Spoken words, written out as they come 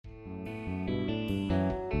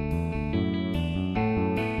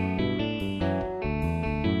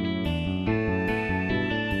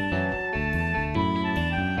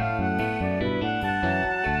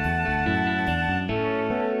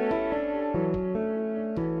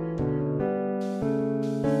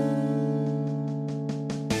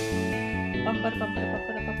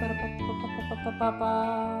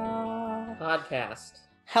Ba-ba-ba. Podcast.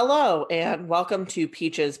 Hello and welcome to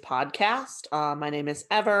Peach's podcast. My name is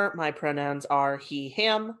Ever. My pronouns are he,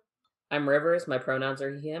 him. I'm Rivers. My pronouns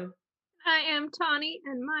are he, him. I am Tawny,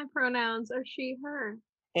 and my pronouns are she, her.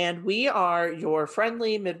 And we are your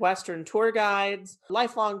friendly Midwestern tour guides,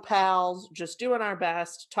 lifelong pals, just doing our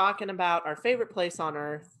best, talking about our favorite place on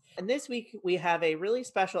earth. And this week we have a really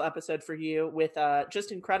special episode for you with a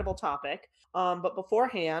just incredible topic. But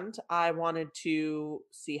beforehand, I wanted to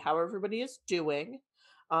see how everybody is doing.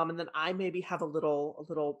 And then I maybe have a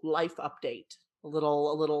little life update, a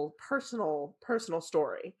little personal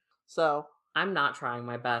story. So I'm not trying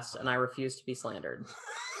my best, and I refuse to be slandered.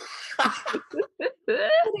 what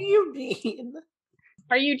do you mean?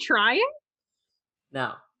 Are you trying?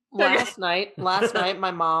 No. Last night,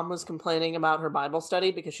 my mom was complaining about her Bible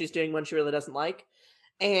study because she's doing one she really doesn't like.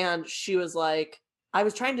 And she was like, I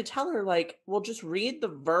was trying to tell her, like, well, just read the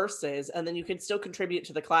verses and then you can still contribute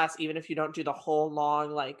to the class even if you don't do the whole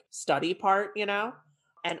long, like, study part, you know?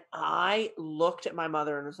 And I looked at my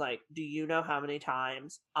mother and was like, do you know how many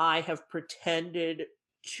times I have pretended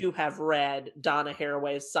to have read Donna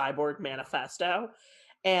Haraway's Cyborg Manifesto?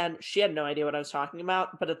 And she had no idea what I was talking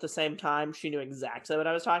about, but at the same time, she knew exactly what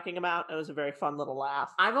I was talking about. It was a very fun little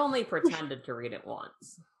laugh. I've only pretended to read it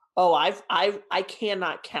once. Oh, I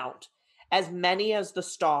cannot count. As many as the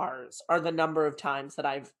stars are the number of times that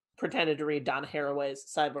I've pretended to read Donna Haraway's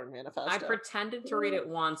Cyborg Manifesto. I pretended to read it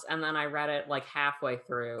once, and then I read it like halfway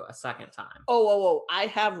through a second time. Oh, I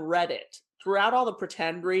have read it. Throughout all the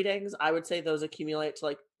pretend readings, I would say those accumulate to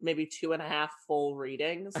like maybe 2.5 full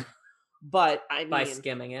readings. But I mean, by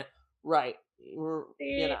skimming it. Right. You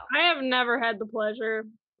know. I have never had the pleasure,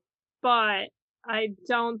 but I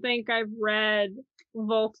don't think I've read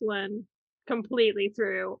Voltland completely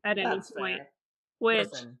through at any point, fair. which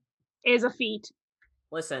is a feat.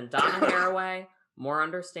 Listen, Donna Haraway, more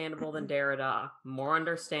understandable than Derrida, more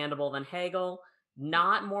understandable than Hegel,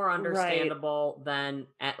 not more understandable than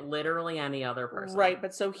literally any other person. Right,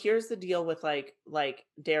 but so here's the deal with like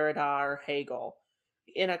Derrida or Hegel.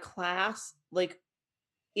 In a class, like,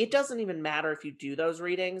 it doesn't even matter if you do those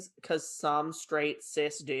readings because some straight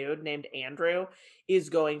cis dude named Andrew is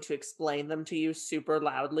going to explain them to you super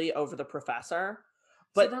loudly over the professor.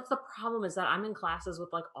 But that's the problem, is that I'm in classes with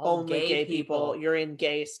like all only gay people. You're in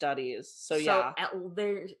gay studies, so yeah.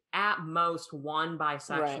 There's at most one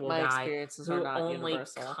bisexual guy who only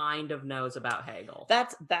universal. Kind of knows about Hegel.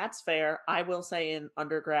 That's fair. I will say in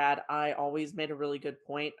undergrad, I always made a really good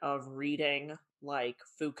point of reading like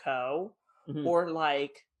Foucault or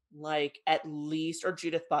like at least, or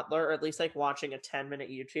Judith Butler, or at least like watching a 10-minute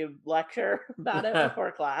YouTube lecture about it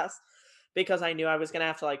before class. Because I knew I was going to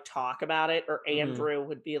have to like talk about it, or Andrew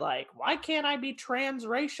would be like, why can't I be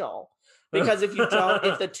transracial? Because if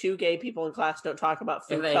the two gay people in class don't talk about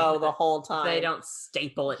Foucault the whole time, they don't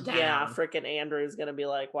staple it down. Yeah, freaking Andrew's going to be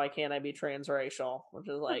like, why can't I be transracial? Which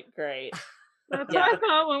is like, great. That's what I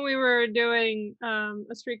thought when we were doing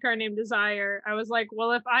A Streetcar Named Desire. I was like,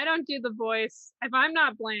 well, if I don't do the voice, if I'm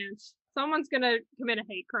not Blanche, someone's going to commit a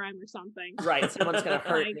hate crime or something. Right, someone's going to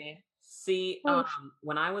hurt me. See,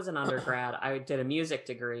 when I was an undergrad, I did a music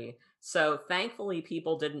degree. So thankfully,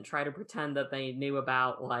 people didn't try to pretend that they knew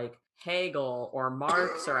about like Hegel or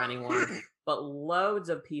Marx or anyone. But loads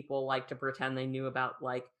of people like to pretend they knew about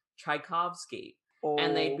like Tchaikovsky. Oh.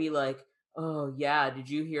 And they'd be like, oh yeah, did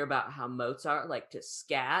you hear about how Mozart liked to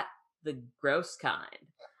scat? The gross kind.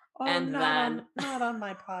 Oh, and not on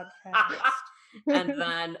my podcast. And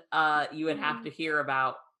then you would have to hear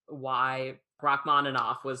about why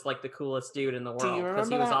Rachmaninoff was like the coolest dude in the world because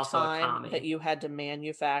he was also a commie. That you had to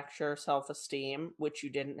manufacture self-esteem, which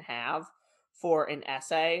you didn't have, for an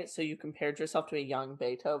essay, so you compared yourself to a young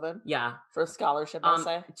Beethoven? Yeah. For a scholarship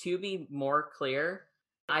essay? To be more clear,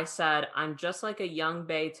 I said, I'm just like a young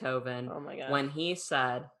Beethoven when he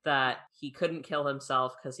said that he couldn't kill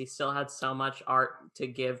himself because he still had so much art to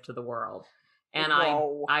give to the world. And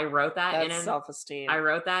I wrote that in self-esteem. I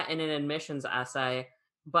wrote that in an admissions essay.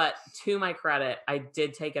 But to my credit, I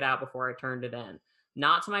did take it out before I turned it in.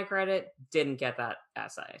 Not to my credit, didn't get that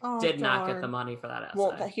essay. Not get the money for that essay.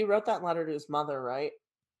 Well, he wrote that letter to his mother, right?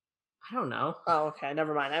 I don't know. Oh, okay.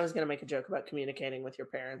 Never mind. I was going to make a joke about communicating with your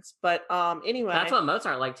parents. But anyway. That's what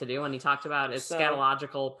Mozart liked to do when he talked about his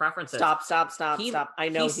scatological preferences. Stop. I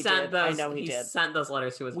know he did. I know he did. He sent those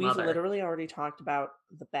letters to his mother. We've literally already talked about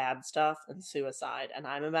the bad stuff and suicide. And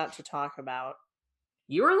I'm about to talk about...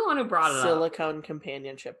 You were the one who brought it up. Silicone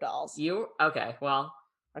companionship dolls. Okay, well.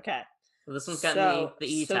 Okay. So this one's getting the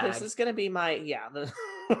E tag. So this is going to be my,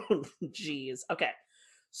 Jeez. Okay.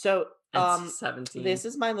 So, 17. This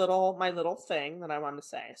is my little thing that I wanted to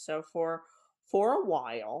say. So for For a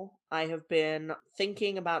while, I have been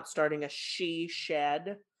thinking about starting a she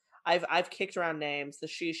shed. I've kicked around names, the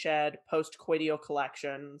she shed, post-coital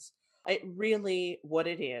collections. It really what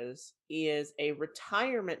it is a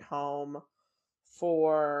retirement home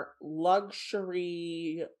for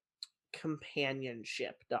luxury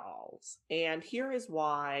companionship dolls. And here is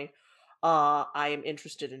why I am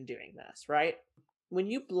interested in doing this, right? When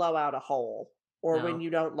you blow out a hole or when No. you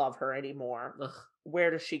don't love her anymore, Ugh.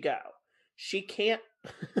 where does she go? She can't.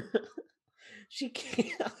 She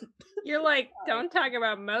can't. You're like, don't talk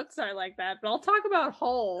about Mozart like that, but I'll talk about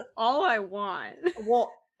Hole all I want.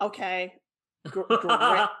 Well, okay.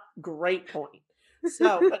 Great point.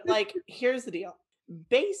 So, but like, here's the deal.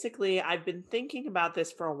 Basically, I've been thinking about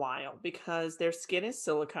this for a while because their skin is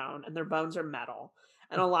silicone and their bones are metal.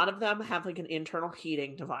 And a lot of them have like an internal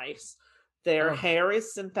heating device. Their Ugh. hair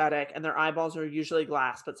is synthetic and their eyeballs are usually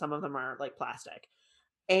glass, but some of them are like plastic.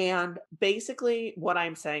 And basically, what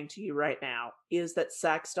I'm saying to you right now is that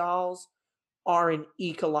sex dolls are an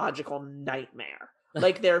ecological nightmare.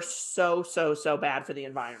 Like they're so bad for the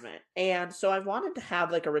environment. And so I've wanted to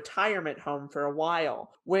have like a retirement home for a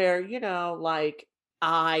while where, like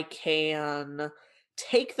I can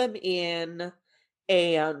take them in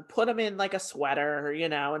and put them in like a sweater,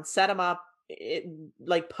 and set them up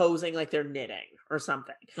like posing like they're knitting or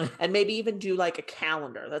something. And maybe even do like a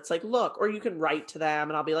calendar that's like, look, or you can write to them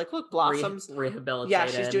and I'll be like, look, Blossoms. Rehabilitated. Yeah,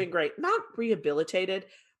 she's doing great. Not rehabilitated,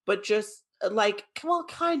 but just like, well,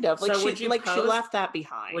 kind of. Like So she would you like she pose- left that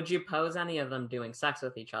behind. Would you pose any of them doing sex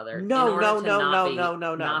with each other? No, in order to not be- no.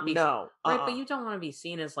 not be- No. Right, but you don't want to be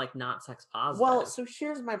seen as like not sex positive. Well, so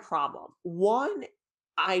here's my problem. One,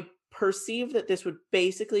 I perceive that this would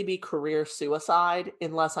basically be career suicide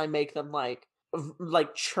unless I make them like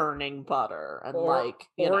churning butter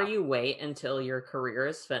and you wait until your career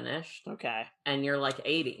is finished okay, and you're like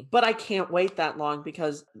 80. but I can't wait that long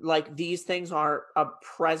because like these things are a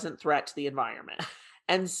present threat to the environment.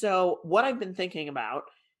 And so what I've been thinking about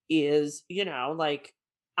is,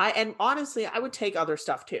 and honestly, I would take other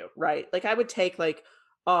stuff too, right? Like I would take like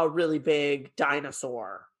a really big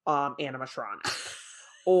dinosaur animatronic.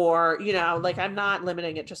 Or, like I'm not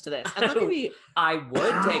limiting it just to this. And I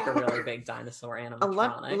would take a really big dinosaur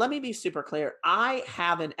animatronic. let me be super clear. I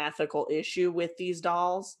have an ethical issue with these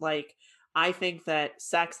dolls. Like, I think that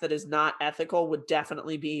sex that is not ethical would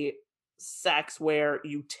definitely be sex where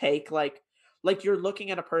you take like you're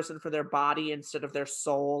looking at a person for their body instead of their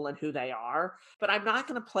soul and who they are. But I'm not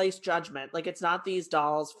going to place judgment. Like, it's not these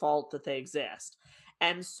dolls' fault that they exist.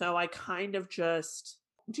 And so I kind of just,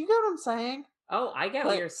 do you get what I'm saying? Oh, I get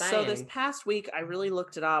what you're saying. So this past week, I really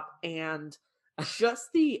looked it up, and just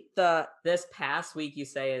the this past week, you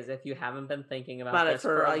say, as if you haven't been thinking about it this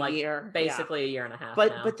for a like, year, basically a year and a half.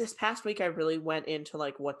 But this past week, I really went into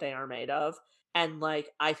like what they are made of, and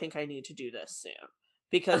like I think I need to do this soon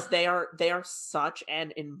because they are such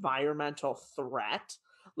an environmental threat.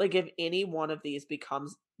 Like if any one of these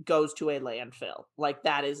goes to a landfill, like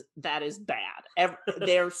that is bad.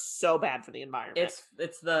 They're so bad for the environment.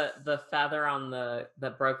 It's the feather on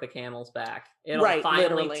that broke the camel's back. It'll finally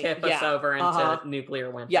literally tip us over into nuclear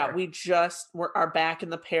winter. Yeah, we just are back in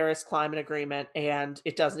the Paris Climate Agreement, and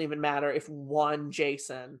it doesn't even matter if one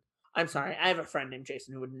Jason. I'm sorry, I have a friend named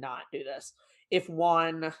Jason who would not do this. If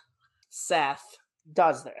one Seth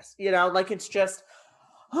does this, like it's just.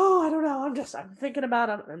 Oh, I don't know. I'm thinking about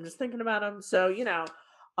him. I'm just thinking about him. So,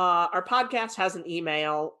 our podcast has an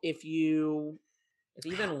email. If even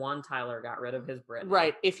one Tyler got rid of his Brit.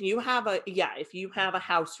 Right. If you have a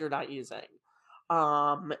house you're not using,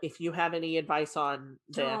 if you have any advice on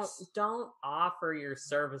this. Don't offer your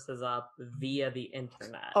services up via the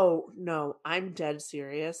internet. Oh, no. I'm dead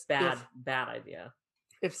serious. Bad idea.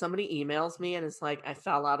 If somebody emails me and is like, I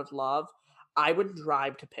fell out of love, I would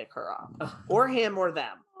drive to pick her up. Or him or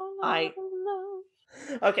them.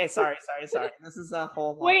 Okay, sorry. This is a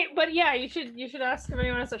whole lot. Wait, but yeah, you should ask if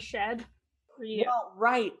anyone has a shed. Well,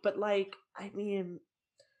 right, but like, I mean,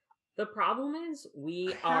 the problem is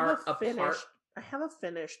I have a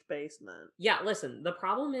finished basement. Yeah, listen, the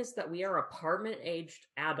problem is that we are apartment-aged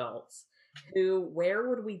adults who, where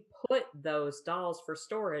would we put those dolls for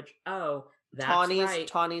storage? Oh, that's right.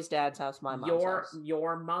 Tawny's dad's house, my mom's house.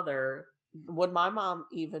 Your mother. Would my mom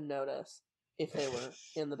even notice if they were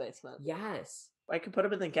in the basement? Yes. I could put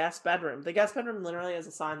them in the guest bedroom. The guest bedroom literally has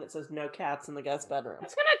a sign that says no cats in the guest bedroom.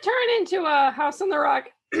 It's gonna turn into a House on the Rock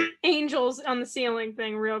angels on the ceiling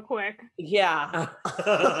thing real quick. Yeah.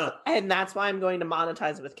 And that's why I'm going to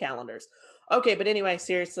monetize it with calendars. Okay, but anyway,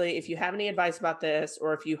 seriously, if you have any advice about this,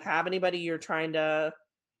 or if you have anybody you're trying to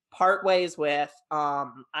part ways with,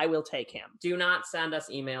 I will take him. Do not send us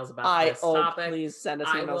emails about this topic. Please send us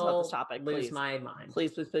I emails about this will topic. lose Please. my mind.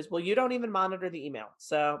 Please. Well, you don't even monitor the email.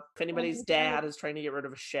 So if anybody's dad is trying to get rid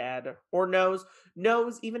of a shed or knows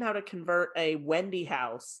even how to convert a Wendy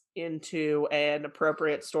house into an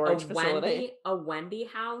appropriate storage facility. A Wendy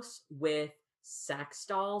house with sex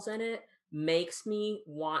dolls in it makes me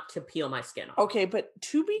want to peel my skin off. Okay, but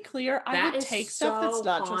to be clear, I That would is take stuff that's so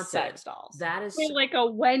not just haunted. sex dolls. That is Wait, like a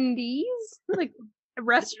Wendy's? Like a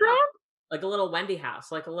restaurant? like a little Wendy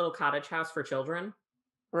house, like a little cottage house for children.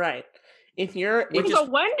 Right. If you're Which Because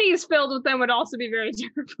a Wendy's filled with them would also be very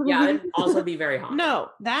terrifying. Yeah, it'd also be very haunted.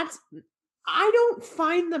 No, I don't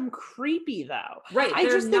find them creepy though. Right. I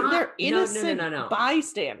just think they're innocent no.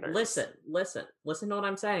 bystanders. Listen to what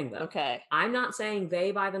I'm saying though. Okay. I'm not saying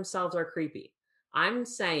they by themselves are creepy. I'm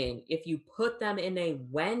saying if you put them in a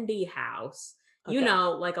Wendy house, Okay. you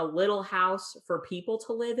know, like a little house for people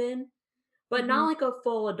to live in, but not like a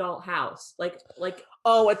full adult house. Like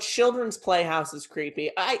Oh, a children's playhouse is creepy.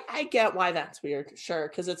 I get why that's weird. Sure,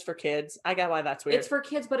 because it's for kids. I get why that's weird. it's for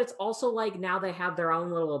kids, but it's also like now they have their own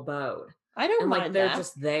little abode. I don't And mind like they're that.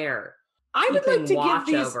 just there. I would like keeping to watch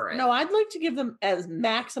give these. over it. No, I'd like to give them as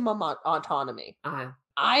maximum autonomy.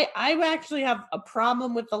 I actually have a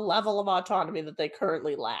problem with the level of autonomy that they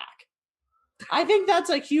currently lack. I think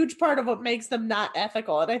that's a huge part of what makes them not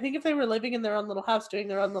ethical. And I think if they were living in their own little house doing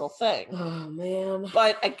their own little thing. Oh man.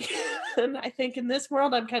 But again, I think in this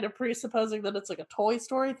world, I'm kind of presupposing that it's like a Toy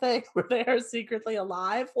Story thing where they are secretly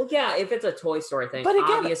alive. Well, yeah, if it's a Toy Story thing, But again-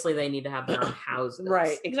 obviously they need to have their own houses.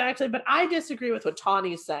 Right, exactly. But I disagree with what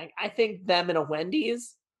Tawny's saying. I think them in a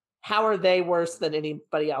Wendy's, how are they worse than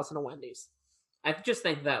anybody else in a Wendy's? I just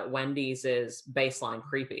think that Wendy's is baseline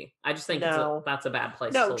creepy. I just think No. that's a bad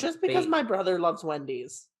place No, to just because be. my brother loves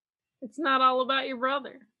Wendy's. It's not all about your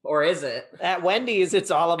brother. Or is it? At Wendy's, it's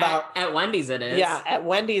all about At Wendy's it is. Yeah, at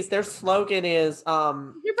Wendy's, their slogan is Your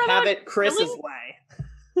brother have like it Chris's chili? way.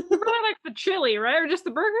 Your brother like the chili, right? Or just the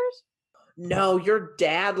burgers? No, your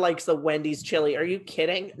dad likes the Wendy's chili. Are you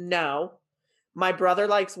kidding? No. My brother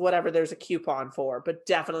likes whatever there's a coupon for, but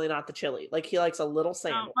definitely not the chili. Like he likes a little No,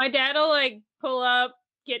 sandwich. my dad will like pull up,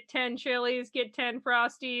 get 10 chilies, get 10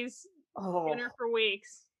 Frosties, Oh, dinner for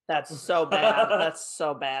weeks. that's so bad. That's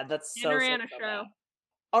so bad. That's so, Dinner so, and a so show. bad.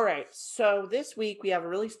 All right. So this week we have a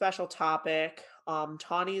really special topic.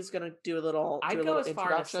 Tawny is gonna do a little I'd go as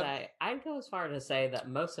introduction. far to say that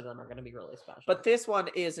most of them are going to be really special. But this one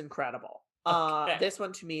is incredible. Okay. This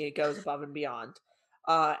one to me, it goes above and beyond.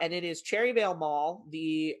 And it is Cherryvale Mall,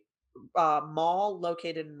 the mall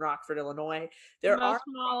located in Rockford, Illinois. There Most are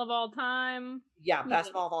mall of all time. best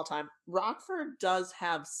Yeah. mall of all time. Rockford does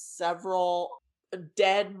have several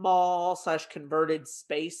dead mall / converted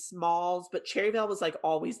space malls, but Cherryvale was like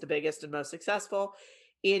always the biggest and most successful.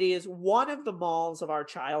 It is one of the malls of our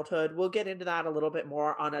childhood. We'll get into that a little bit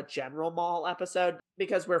more on a general mall episode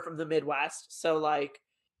because we're from the Midwest. So like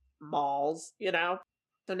malls, you know?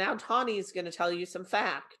 So now Tawny's going to tell you some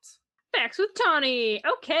facts. Facts with Tawny.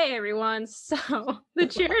 Okay, everyone. So the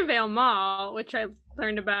Cherryvale Mall, which I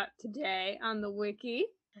learned about today on the wiki,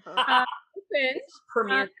 opened.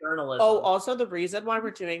 Premier journalism. Oh, also the reason why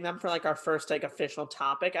we're doing them for like our first like official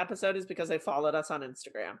topic episode is because they followed us on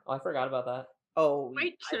Instagram. I forgot about that. Oh,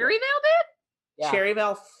 Wait, I Cherryvale did? Yeah.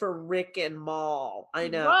 Cherryvale frickin' Mall. I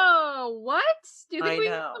did? know. Whoa, what? Do you think I we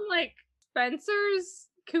know. have some like Spencer's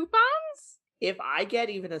coupons? If I get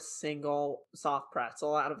even a single soft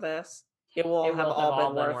pretzel out of this, it will It have will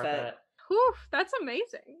all been been worth it. Whew, that's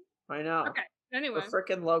amazing. I know. Okay, anyway. We're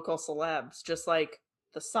freaking local celebs, just like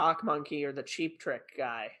the sock monkey or the cheap trick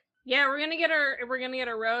guy. Yeah, we're gonna get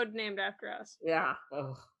a road named after us. Yeah.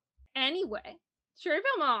 Ugh. Anyway,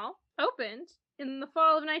 Cherryvale Mall opened in the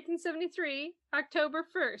fall of 1973, October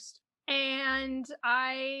 1st. And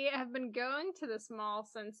I have been going to this mall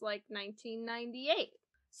since like 1998.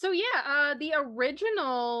 So yeah, the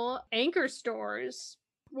original anchor stores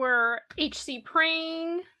were H.C.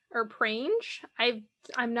 Prang or Prange.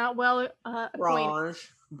 I'm not well acquainted.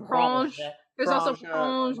 Branch. Brange. There's also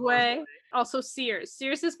Brange, Brange Way. Also Sears.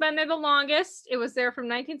 Sears has been there the longest. It was there from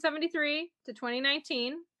 1973 to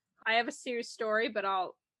 2019. I have a Sears story, but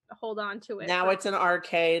I'll hold on to it. Now for- it's an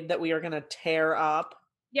arcade that we are going to tear up.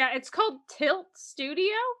 Yeah, it's called Tilt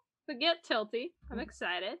Studio. So get tilty. I'm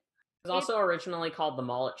excited. It was also originally called the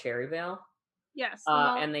Mall at Cherryvale. Yes. the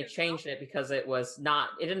mall- And they changed it because it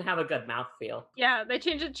didn't have a good mouthfeel. Yeah, they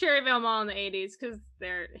changed it to Cherryvale Mall in the 80s because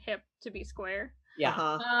they're hip to be square. Yeah.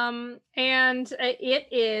 Uh-huh. And it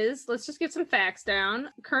is, let's just get some facts down.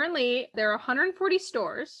 Currently, there are 140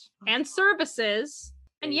 stores and services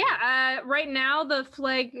And right now the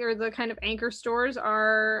flag or the kind of anchor stores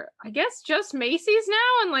are, I guess, just Macy's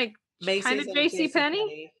now and like kind of JC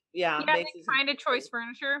Penney. Yeah, Yeah, Macy's kind of Choice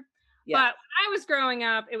Furniture. Yeah. But when I was growing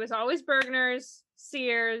up, it was always Bergner's,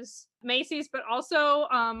 Sears, Macy's, but also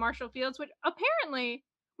Marshall Fields, which apparently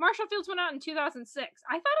Marshall Fields went out in 2006.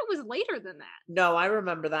 I thought it was later than that. No, I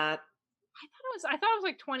remember that. I thought it was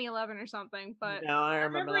like 2011 or something, but no, I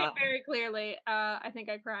remember it that very clearly. I think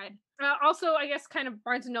I cried. Also, I guess kind of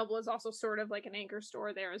Barnes and Noble is also sort of like an anchor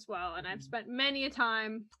store there as well, and I've spent many a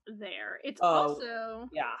time there. It's also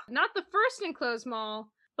not the first enclosed mall,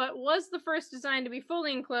 but was the first designed to be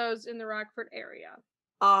fully enclosed in the Rockford area.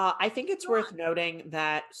 I think it's worth noting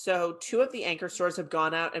that two of the anchor stores have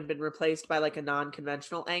gone out and been replaced by like a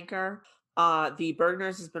non-conventional anchor. The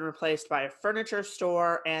Bergner's has been replaced by a furniture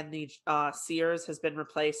store, and the Sears has been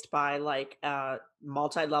replaced by like a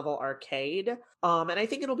multi-level arcade. And I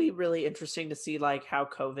think it'll be really interesting to see like how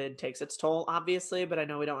COVID takes its toll, obviously, but I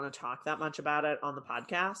know we don't want to talk that much about it on the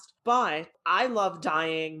podcast. But I love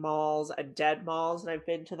dying malls and dead malls, and I've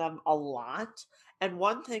been to them a lot. And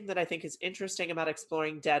one thing that I think is interesting about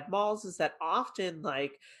exploring dead malls is that often,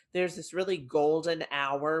 like, there's this really golden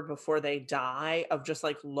hour before they die of just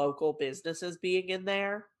like local businesses being in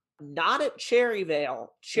there. Not at Cherryvale.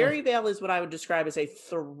 Cherryvale is what I would describe as a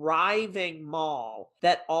thriving mall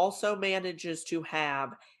that also manages to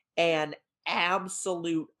have an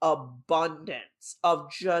absolute abundance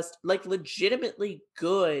of just like legitimately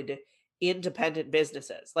good independent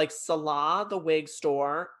businesses like Salah, the wig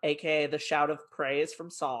store, aka the Shout of Praise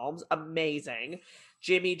from Psalms, amazing.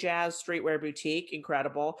 Jimmy Jazz Streetwear Boutique,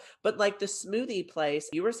 incredible. But like the smoothie place,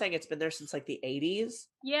 you were saying it's been there since like the 80s?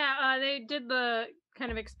 Yeah, they did the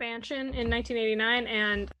kind of expansion in 1989,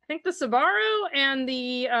 and I think the Sbarro and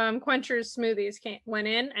the Quenchers smoothies went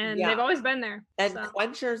in, and they've always been there. And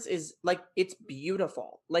Quenchers is like, it's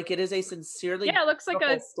beautiful. Like it is a sincerely it looks like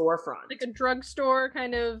a storefront, like a drugstore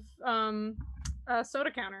kind of soda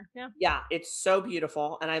counter. Yeah, it's so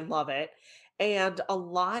beautiful, and I love it. And a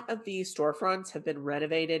lot of these storefronts have been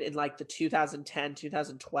renovated in like the 2010,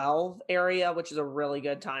 2012 area, which is a really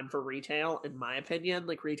good time for retail, in my opinion,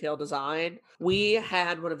 like retail design. We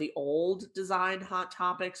had one of the old design hot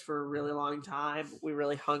topics for a really long time. We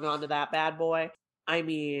really hung on to that bad boy. I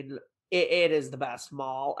mean, it is the best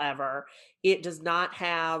mall ever. It does not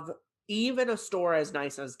have even a store as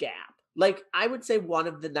nice as Gap. Like, I would say one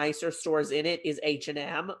of the nicer stores in it is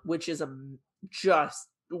H&M, which is just,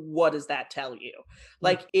 what does that tell you?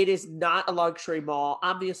 Like, it is not a luxury mall.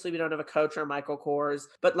 Obviously, we don't have a Coach or Michael Kors,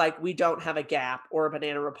 but like, we don't have a Gap or a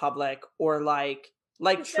Banana Republic or like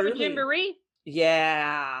truly. Gymboree.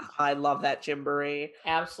 Yeah, I love that Gymboree.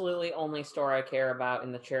 Absolutely, only store I care about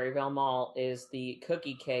in the Cherryvale Mall is the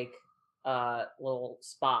cookie cake little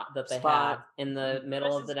spot that they have in the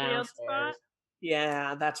middle of the downstairs.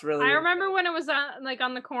 Yeah, that's really. I remember when it was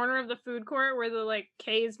on the corner of the food court where the like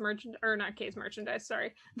K's merchandise.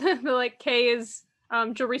 Sorry, the like K's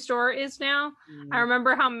jewelry store is now. I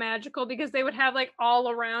remember how magical, because they would have like all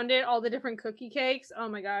around it all the different cookie cakes. Oh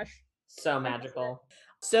my gosh, so magical.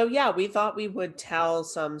 So yeah, we thought we would tell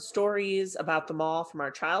some stories about the mall from our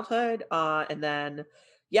childhood, and then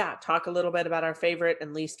talk a little bit about our favorite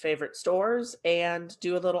and least favorite stores, and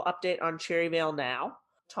do a little update on Cherryvale now.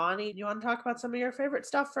 Tawny, do you want to talk about some of your favorite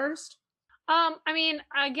stuff first? I mean,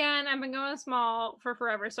 again, I've been going small for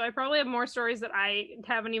forever, so I probably have more stories that I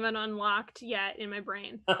haven't even unlocked yet in my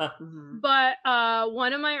brain. But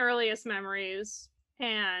one of my earliest memories,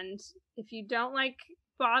 and if you don't like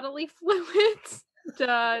bodily fluids,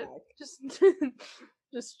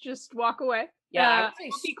 just walk away. Yeah, I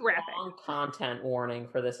would say strong content warning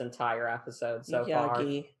for this entire episode so far.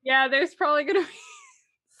 Yeah, there's probably gonna be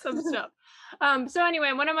some stuff. So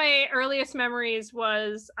anyway, one of my earliest memories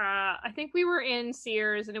was I think we were in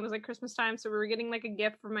Sears, and it was like Christmas time, so we were getting like a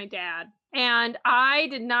gift from my dad, and I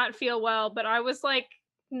did not feel well, but I was like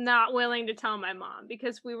not willing to tell my mom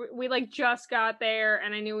because we like just got there,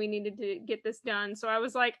 and I knew we needed to get this done. So I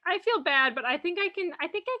was like, I feel bad, but I think I can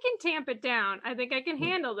tamp it down. I think I can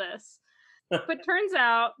handle this. But turns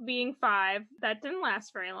out, being 5, that didn't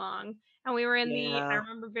last very long. And we were in I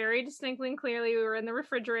remember very distinctly and clearly, we were in the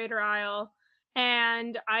refrigerator aisle,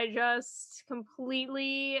 and I just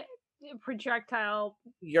completely projectile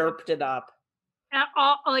yerped it up.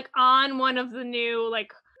 Like on one of the new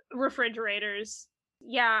like refrigerators.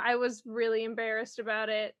 Yeah, I was really embarrassed about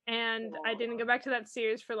it, and I didn't go back to that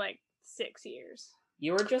Sears for like 6 years.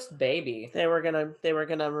 You were just baby. They were gonna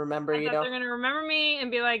remember you. They're gonna remember me and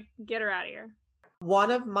be like, get her out of here. One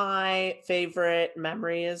of my favorite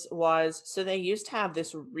memories was, so they used to have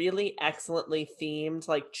this really excellently themed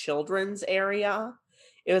like children's area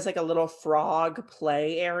It was like a little frog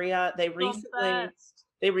play area. The best.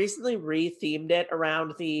 They recently rethemed it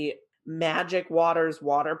around the Magic Waters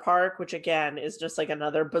water park, which again is just like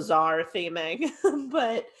another bizarre theming.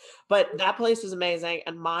 but that place was amazing,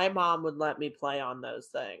 and my mom would let me play on those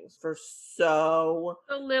things for so.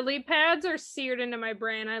 The lily pads are seared into my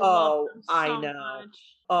brain. I love Oh, them I so know. much.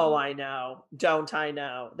 Oh, I know. Don't I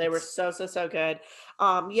know? They were so good.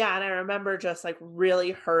 Yeah, and I remember just like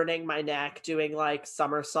really hurting my neck doing like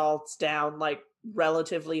somersaults down like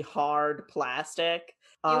relatively hard plastic.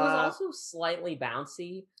 It was also slightly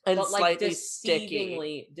bouncy, And but like slightly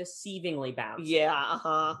sticky. deceivingly bouncy.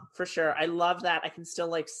 Yeah, for sure. I love that. I can still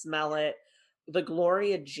like smell it. The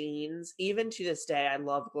Gloria jeans, even to this day, I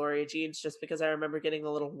love Gloria jeans just because I remember getting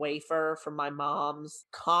the little wafer from my mom's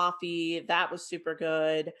coffee. That was super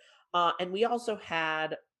good. And we also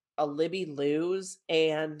had a Libby Lou's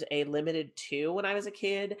and a Limited 2 when I was a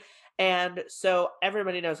kid. And so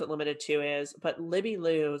everybody knows what Limited 2 is, but Libby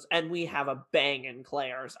Lou's, and we have a bangin'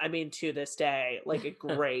 Claire's. I mean, to this day, like a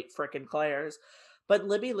great frickin' Claire's. But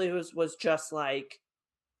Libby Lou's was just like,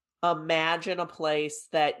 imagine a place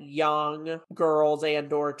that young girls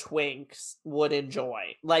and or twinks would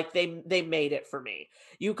enjoy. Like they made it for me.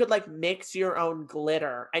 You could like mix your own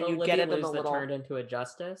glitter and The you Libby get it in Lou's the that little. turned into a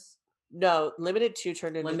Justice. No, Limited 2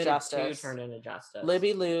 turned into Limited Justice. 2 turned into Justice.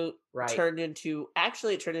 Libby Lou Right. turned into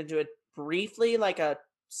it briefly like a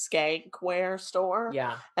skankware store.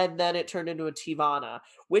 Yeah. And then it turned into a Tivana,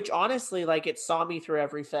 which honestly, like, it saw me through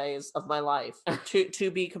every phase of my life.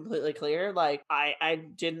 to be completely clear, like I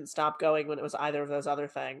didn't stop going when it was either of those other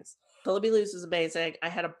things. The Libby Lou's is amazing. I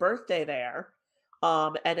had a birthday there.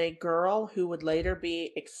 And a girl who would later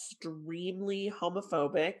be extremely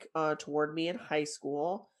homophobic toward me in high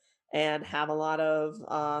school and have a lot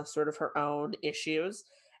of sort of her own issues,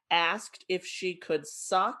 asked if she could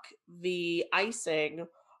suck the icing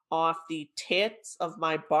off the tits of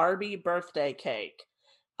my Barbie birthday cake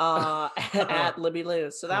at Libby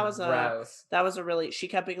Lou's. So that was Gross. a really, she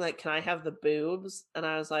kept being like, "Can I have the boobs?" And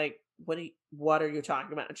I was like, what are you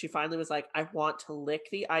talking about? And she finally was like, "I want to lick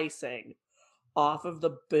the icing off of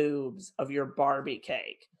the boobs of your Barbie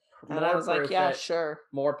cake." And I was like, "Yeah, sure."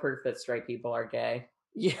 More proof that straight people are gay.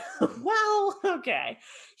 Yeah. Well, okay.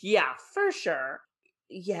 Yeah, for sure.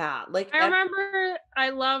 Yeah, like I remember I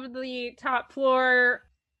loved the top floor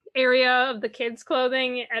area of the kids'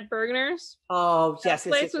 clothing at Bergner's. Oh, yes, That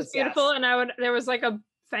place was beautiful, and there was like a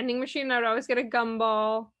vending machine. I would always get a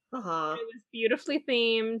gumball. Uh-huh. It was beautifully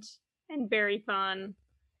themed and very fun.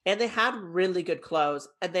 And they had really good clothes,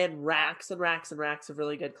 and they had racks and racks and racks of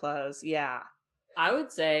really good clothes. Yeah. I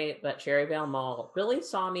would say that Cherryvale Mall really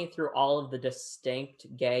saw me through all of the distinct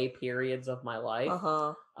gay periods of my life.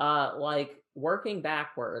 Uh-huh. Like working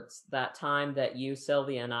backwards, that time that you,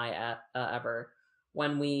 Sylvia, and I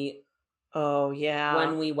when we Oh, yeah.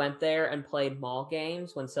 when we went there and played mall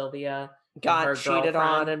games, when Sylvia got cheated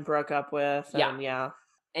on and broke up with. Yeah. And yeah.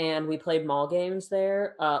 And we played mall games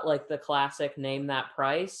there, like the classic Name That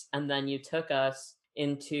Price, and then you took us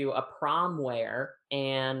into a prom wear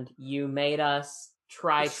and you made us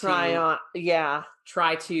try to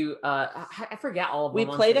I forget all of them.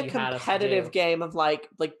 We played a competitive game of like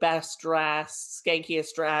best dress,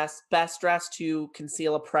 skankiest dress, best dress to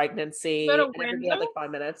conceal a pregnancy. Go to and everybody Windsor? had like 5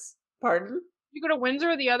 minutes. Pardon? You go to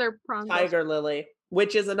Windsor or the other prom? Tiger Lily,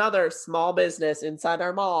 which is another small business inside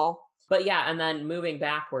our mall. But yeah, and then moving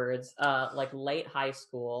backwards, like late high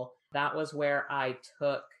school, that was where I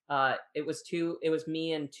took it was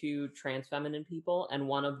me and two trans feminine people, and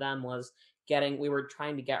one of them was we were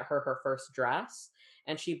trying to get her first dress,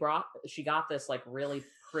 and she got this like really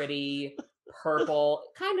pretty purple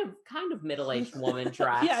kind of middle-aged woman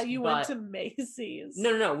dress. Yeah, you went to Macy's.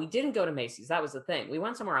 No, we didn't go to Macy's. That was the thing. We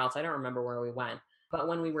went somewhere else. I don't remember where we went. But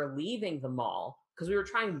when we were leaving the mall, because we were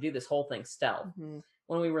trying to do this whole thing stealth,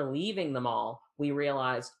 when we were leaving the mall, we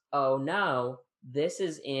realized, oh no, this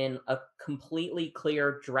is in a completely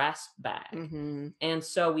clear dress bag. And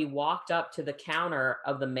so we walked up to the counter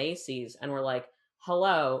of the Macy's and we're like,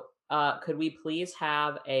 "Hello, could we please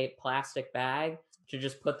have a plastic bag to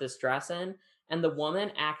just put this dress in?" And the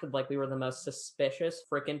woman acted like we were the most suspicious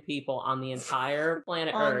freaking people on the entire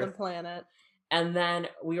planet Earth. On the planet. And then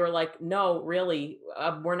we were like, "No, really,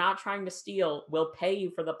 we're not trying to steal. We'll pay you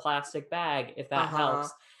for the plastic bag if that helps."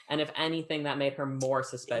 And if anything, that made her more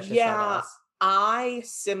suspicious of us. I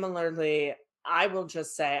similarly, I will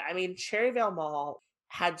just say, I mean, Cherryvale Mall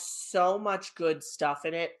had so much good stuff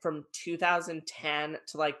in it from 2010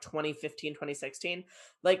 to like 2015, 2016.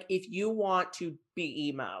 Like, if you want to be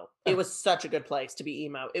emo, it was such a good place to be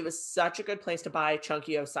emo. It was such a good place to buy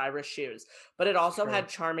Chunky Osiris shoes. But it also True. had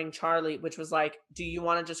Charming Charlie, which was like, do you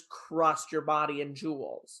want to just crust your body in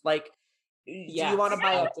jewels? Like, do you want to Yes,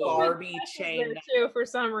 buy a absolutely. Barbie Dresses chain? there too, for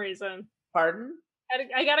some reason. Pardon?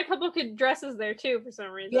 I got a couple of good dresses there too, for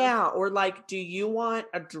some reason. Yeah, or like, do you want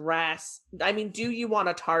a dress? I mean, do you want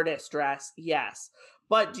a TARDIS dress? Yes.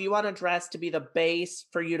 But do you want a dress to be the base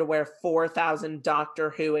for you to wear 4,000 Doctor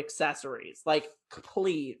Who accessories? Like,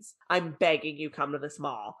 please, I'm begging you, come to this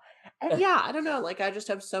mall. And yeah, I don't know. Like, I just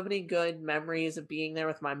have so many good memories of being there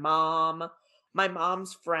with my mom. My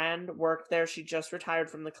mom's friend worked there. She just retired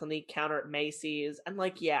from the Clinique counter at Macy's. And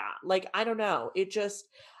like, yeah, like, I don't know. It just,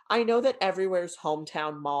 I know that everywhere's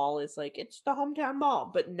hometown mall is like, it's the hometown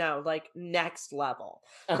mall, but no, like, next level.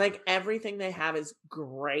 Like, everything they have is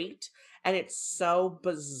great, and it's so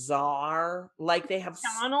bizarre. Like, they have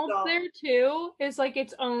McDonald's so there too is like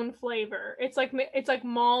its own flavor. It's like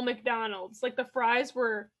mall McDonald's. Like the fries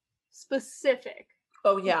were specific.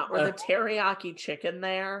 oh yeah, or the teriyaki chicken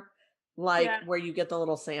there, like Yeah. where you get the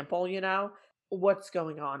little sample, you know? What's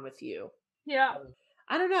going on with you? Yeah.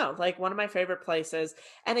 I don't know, like one of my favorite places.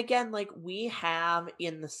 And again, like we have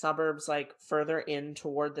in the suburbs, like further in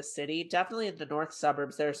toward the city, definitely in the north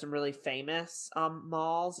suburbs, there are some really famous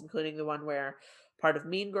malls, including the one where part of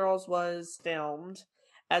Mean Girls was filmed,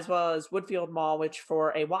 as well as Woodfield Mall, which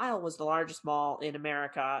for a while was the largest mall in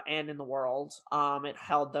America and in the world. It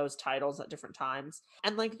held those titles at different times.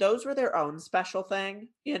 And like those were their own special thing,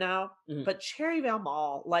 you know? Mhm. But Cherryvale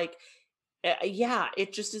Mall, like yeah,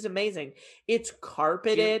 it just is amazing. It's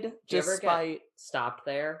carpeted Do you ever despite get stopped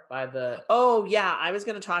there by the? Oh yeah, I was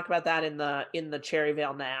going to talk about that in the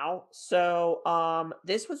Cherryvale now. So,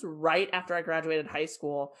 this was right after I graduated high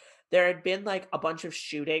school. There had been like a bunch of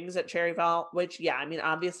shootings at Cherryvale, which yeah, I mean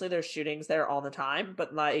obviously there's shootings there all the time,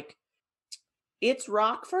 but like it's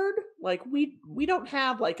Rockford. Like we don't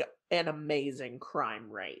have like an amazing crime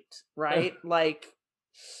rate, right? Like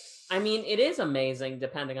I mean, it is amazing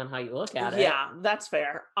depending on how you look at it. yeah, that's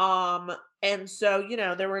fair. And so, you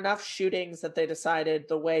know, there were enough shootings that they decided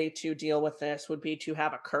the way to deal with this would be to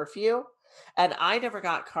have a curfew. And I never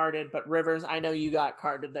got carded, but Rivers, I know you got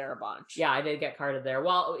carded there a bunch. Yeah, I did get carded there.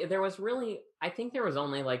 Well, there was really, I think there was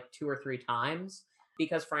only like 2 or 3 times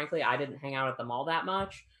because frankly, I didn't hang out at the mall that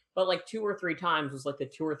much. But like 2 or 3 times was like the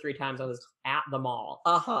 2 or 3 times I was at the mall.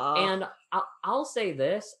 Uh-huh. And I'll say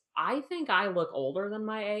this, I think I look older than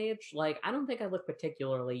my age. Like, I don't think I look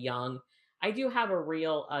particularly young. I do have a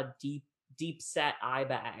real deep set eye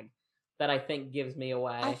bag that I think gives me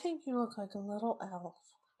away. I think you look like a little elf.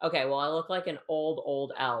 Okay, well, I look like an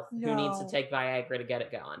old elf who needs to No. take Viagra to get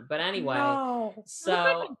it going. But anyway, No. You look so like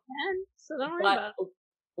a 10, so don't worry about but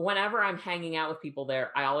whenever I'm hanging out with people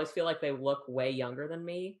there, I always feel like they look way younger than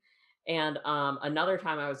me. And another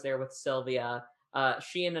time I was there with Sylvia,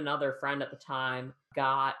 she and another friend at the time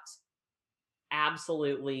got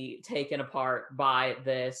absolutely taken apart by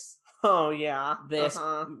this Oh yeah.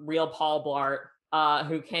 Uh-huh. real Paul Blart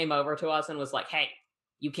who came over to us and was like, "Hey,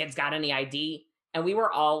 you kids got any ID?" And we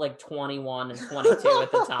were all like 21 and 22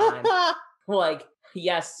 at the time. Like,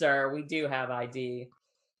 yes, sir, we do have ID.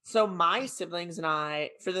 So my siblings and I,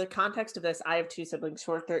 for the context of this, I have two siblings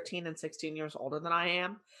who are 13 and 16 years older than I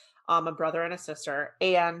am, a brother and a sister,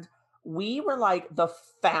 and we were like the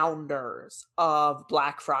founders of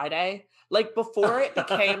Black Friday. Like before it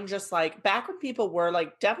became just like back when people were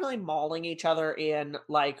like definitely mauling each other in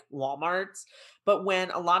like Walmarts, but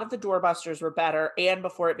when a lot of the doorbusters were better and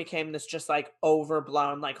before it became this just like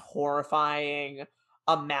overblown, like horrifying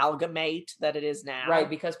amalgamate that it is now. Right,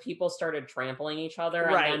 because people started trampling each other,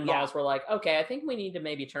 and Right, then yeah. malls were like, "Okay, I think we need to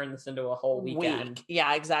maybe turn this into a whole weekend." Week.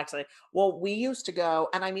 Yeah, exactly. Well, we used to go,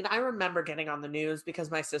 and I mean, I remember getting on the news because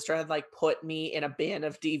my sister had like put me in a bin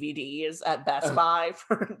of DVDs at Best Buy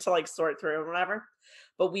to like sort through and whatever.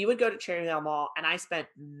 But we would go to Cherryvale Mall, and I spent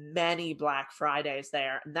many Black Fridays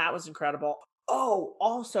there, and that was incredible. Oh,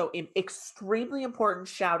 also, an extremely important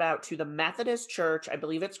shout out to the Methodist Church. I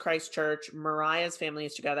believe it's Christ Church. Mariah's family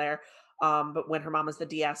used to go there, but when her mom was the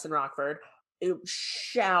DS in Rockford.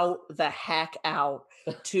 Shout the heck out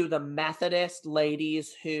to the Methodist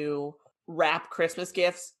ladies who wrap Christmas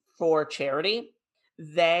gifts for charity.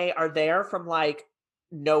 They are there from like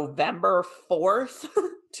November 4th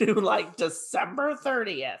to like December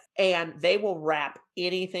 30th, and they will wrap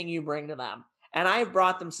anything you bring to them. And I've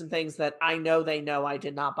brought them some things that I know they know I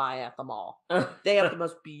did not buy at the mall. They have the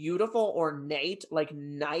most beautiful, ornate, like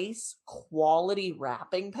nice quality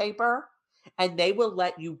wrapping paper, and they will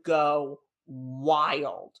let you go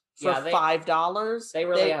wild for Yeah, $5. they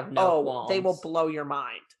really have no they will qualms. blow your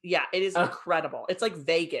mind. Yeah, it is Uh. incredible. It's like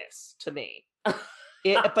Vegas to me.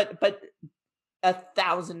 But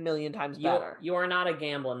 1,000 million times better. You are not a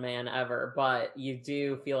gambling man ever, but you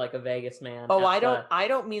do feel like a Vegas man. Oh, at the- I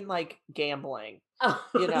don't mean like gambling. Oh,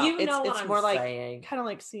 You know, you know what it's I'm more like saying. kind of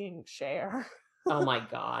like seeing Cher. Oh my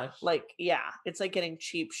gosh. Like, yeah, it's like getting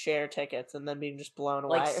cheap Cher tickets and then being just blown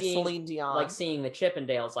away. Like Or seeing- Celine Dion. Like seeing the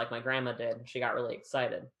Chippendales like my grandma did. She got really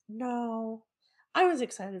excited. No, I was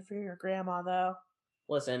excited for your grandma though.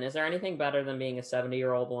 Listen, is there anything better than being a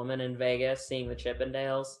 70-year-old woman in Vegas seeing the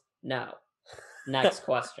Chippendales? No. Next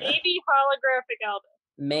question. Maybe holographic Elvis.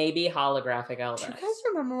 Maybe holographic Do Elvis. you guys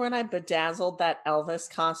remember when I bedazzled that Elvis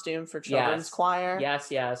costume for children's Yes. choir?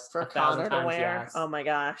 Yes. For 1,000 Connor to times wear. yes. Oh my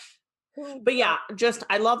gosh. But yeah, just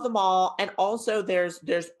I love them all. And also there's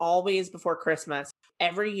always before Christmas,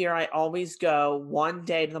 every year I always go one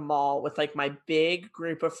day to the mall with like my big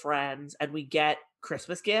group of friends and we get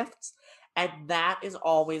Christmas gifts. And that is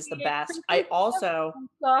always the You get best. I Christmas also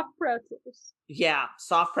Soft pretzels. yeah,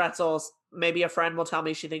 soft pretzels. Maybe a friend will tell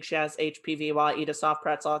me she thinks she has HPV while I eat a soft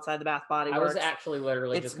pretzel outside the Bath Body I Works. was actually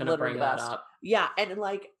literally It's just going to literally bring the that best. up. Yeah, and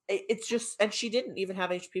like it's just and she didn't even have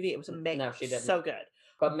HPV. It was amazing. No, she didn't. So good.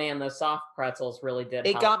 But man, those soft pretzels really did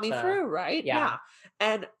It help got me to- through, right? Yeah.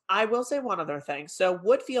 And I will say one other thing. So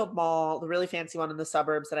Woodfield Mall, the really fancy one in the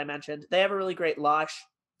suburbs that I mentioned, they have a really great Lush,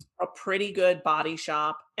 a pretty good Body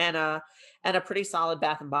Shop, and a pretty solid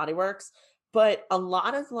Bath and Body Works. But a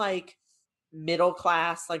lot of like middle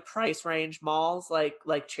class, like price range malls, like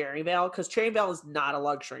Cherryvale, because Cherryvale is not a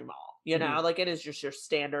luxury mall. You know, like it is just your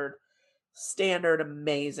standard,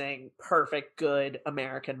 amazing, perfect, good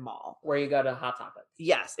American mall. Where you go to Hot Topic.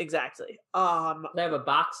 Yes, exactly. They have a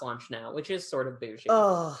box lunch now, which is sort of bougie.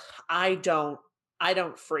 Oh, I don't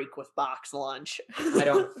freak with box lunch. I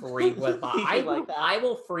don't freak with box. You like that? I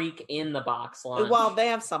will freak in the box lunch. Well, they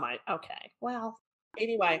have some. Okay. Well,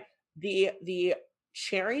 anyway, the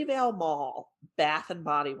Cherryvale Mall Bath and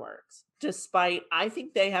Body Works, despite I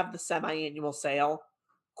think they have the semi-annual sale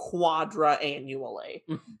annually.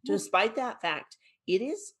 Despite that fact, it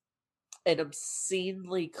is an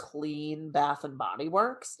obscenely clean Bath and Body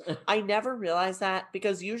Works. I never realized that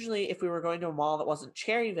because usually if we were going to a mall that wasn't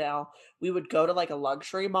Cherryvale, we would go to like a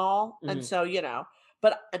luxury mall. And so, you know,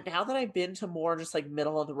 but now that I've been to more just like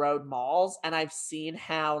middle of the road malls and I've seen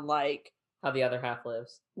how the other half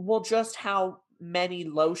lives. Well, just how many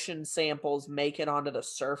lotion samples make it onto the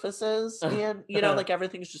surfaces and, you know, like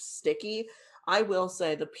everything's just sticky. I will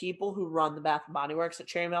say the people who run the Bath and Body Works at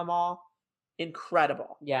Cherryvale Mall,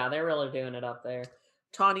 incredible. Yeah, they're really doing it up there.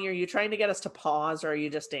 Tawny, are you trying to get us to pause or are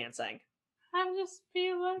you just dancing? I just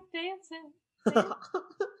feel like dancing.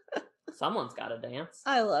 Someone's got to dance.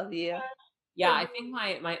 I love you. Yeah, I think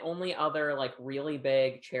my only other like really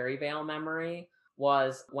big Cherryvale memory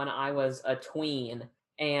was when I was a tween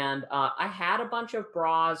and I had a bunch of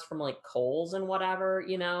bras from like Kohl's and whatever,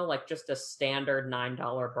 you know, like just a standard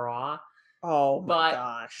 $9 bra. Oh my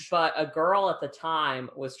gosh. But a girl at the time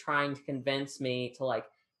was trying to convince me to like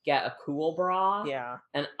get a cool bra. Yeah.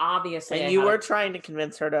 And obviously And you were trying to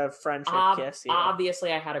convince her to friendship kiss you.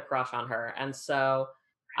 Obviously I had a crush on her. And so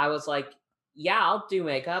I was like, yeah, I'll do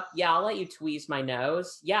makeup. Yeah, I'll let you tweeze my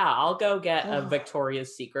nose. Yeah, I'll go get a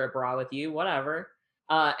Victoria's Secret bra with you, whatever.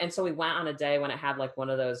 And so we went on a day when it had like one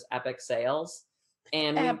of those epic sales.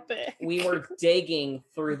 And we were digging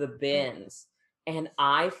through the bins. And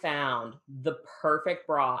I found the perfect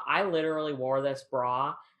bra. I literally wore this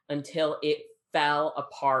bra until it fell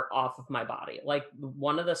apart off of my body. Like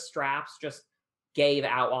one of the straps just gave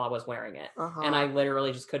out while I was wearing it. And I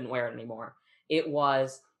literally just couldn't wear it anymore. It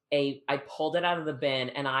was I pulled it out of the bin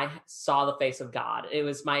and I saw the face of God. It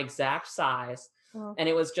was my exact size. And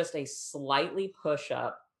it was just a slightly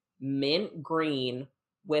push-up mint green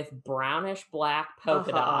with brownish black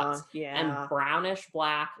polka dots and brownish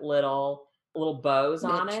black little bows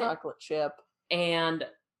on it. Chocolate chip. And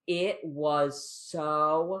it was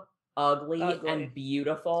so ugly. And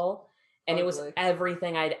beautiful. And it was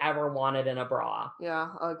everything I'd ever wanted in a bra. Yeah,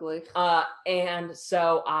 ugly. And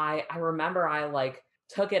so I remember I like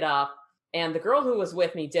took it up and the girl who was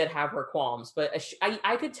with me did have her qualms, but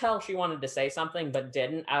I could tell she wanted to say something but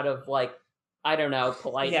didn't out of like, I don't know,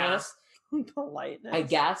 politeness. Politeness. I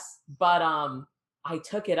guess. But I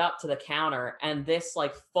took it up to the counter and this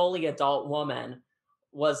like fully adult woman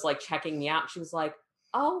was like checking me out. She was like,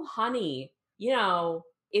 "Oh, honey, you know,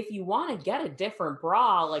 if you want to get a different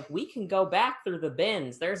bra, like we can go back through the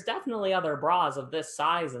bins. There's definitely other bras of this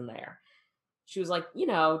size in there." She was like, "You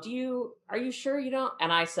know, are you sure you don't?"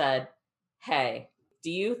 And I said, "Hey,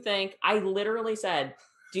 do you think," I literally said,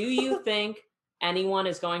 do you think anyone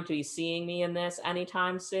is going to be seeing me in this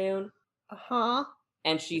anytime soon? Uh-huh.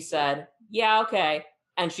 And she said, yeah, okay.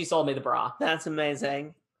 And she sold me the bra. That's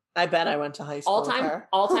amazing. I bet I went to high school with her.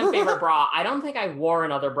 All-time favorite bra. I don't think I wore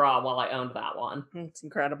another bra while I owned that one. It's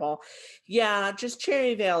incredible. Yeah, just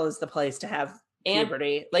Cherryvale is the place to have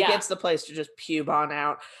puberty. Like, yeah. it's the place to just pube on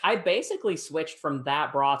out. I basically switched from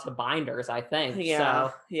that bra to binders, I think. Yeah,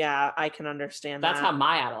 so yeah, I can understand that's that. how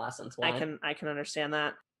my adolescence went. I can understand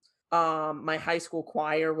that. My high school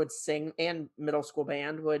choir would sing, and middle school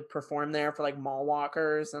band would perform there for like mall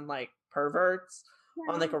walkers and like perverts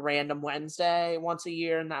on like a random Wednesday once a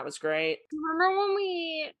year, and that was great. Remember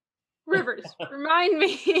when Rivers, remind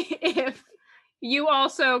me if you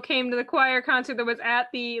also came to the choir concert that was at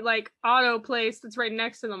the like auto place that's right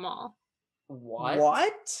next to the mall.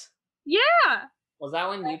 What? Yeah. Was that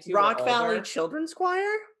when you two Rock were Valley older? Children's Choir?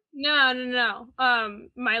 No.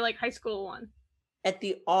 My like high school one. At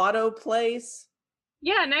the auto place?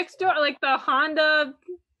 Yeah, next door, like the Honda,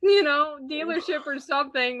 dealership or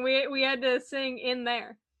something. We had to sing in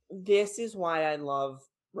there. This is why I love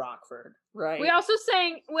Rockford, right? We also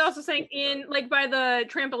sang in like by the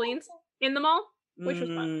trampolines in the mall, which was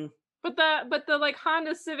fun. But the like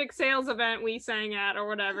Honda Civic sales event we sang at or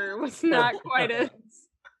whatever was not quite as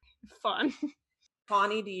fun.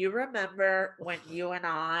 Connie, do you remember when you and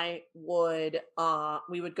I would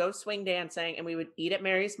we would go swing dancing and we would eat at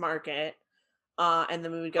Mary's Market, and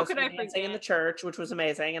then we would go swing dancing in the church, which was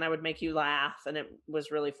amazing, and I would make you laugh and it was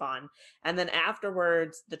really fun. And then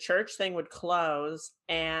afterwards the church thing would close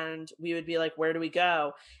and we would be like, where do we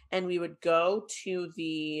go? And we would go to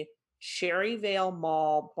the Cherryvale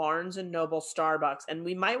Mall, Barnes and Noble, Starbucks, and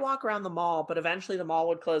we might walk around the mall, but eventually the mall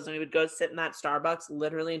would close and we would go sit in that Starbucks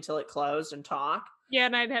literally until it closed and talk. Yeah,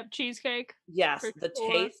 and I'd have cheesecake. Yes, the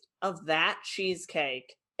taste of that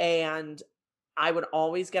cheesecake, and I would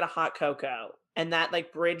always get a hot cocoa, and that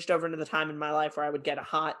like bridged over into the time in my life where I would get a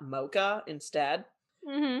hot mocha instead.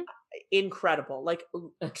 Mm-hmm. Incredible, like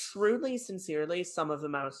truly, sincerely, some of the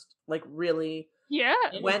most like really. Yeah.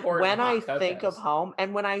 When I think of home,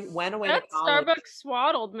 and when I went away to college, Starbucks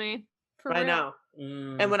swaddled me. I know.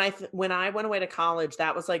 And when I went away to college,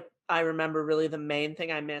 that was like, I remember really the main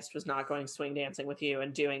thing I missed was not going swing dancing with you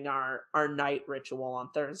and doing our night ritual on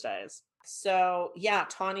Thursdays. So yeah,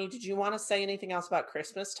 Tawny, did you want to say anything else about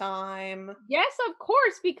Christmas time? Yes, of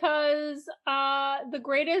course, because the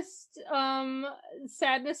greatest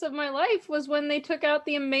sadness of my life was when they took out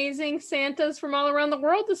the amazing Santas from all around the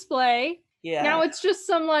world display. Yeah. Now it's just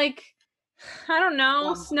some like, I don't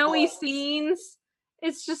know, snowy scenes.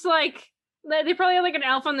 It's just like they probably have like an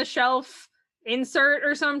Elf on the Shelf insert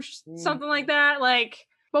or something like that. Like,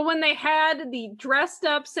 but when they had the dressed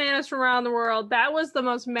up Santas from around the world, that was the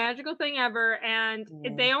most magical thing ever. And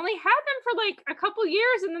they only had them for like a couple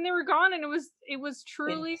years, and then they were gone. And it was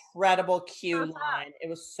truly incredible cue line. It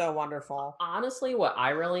was so wonderful. Honestly, what I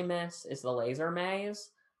really miss is the laser maze.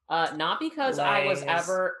 Not because I was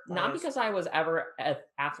ever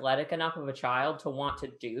athletic enough of a child to want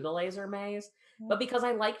to do the laser maze, but because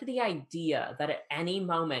I liked the idea that at any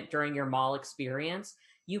moment during your mall experience,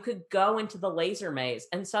 you could go into the laser maze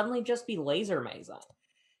and suddenly just be laser mazing.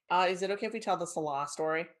 Is it okay if we tell the Salah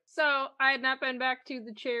story? So I had not been back to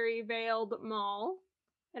the Cherryvale Mall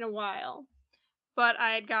in a while, but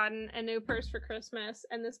I had gotten a new purse for Christmas,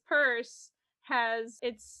 and this purse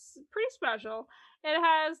it's pretty special. It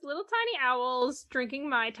has little tiny owls drinking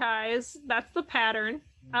Mai Tais. That's the pattern.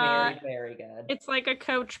 Very, very good. It's like a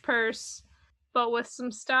Coach purse, but with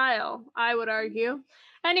some style, I would argue.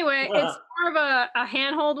 Anyway, it's more of a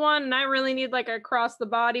handhold one, and I really need like a cross the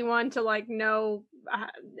body one to like know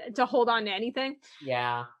to hold on to anything.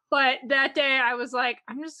 Yeah. But that day I was like,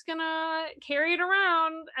 I'm just gonna carry it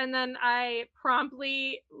around. And then I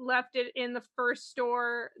promptly left it in the first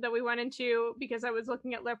store that we went into because I was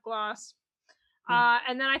looking at lip gloss.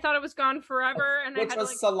 And then I thought it was gone forever. And Which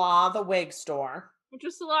was Salah the wig store. Which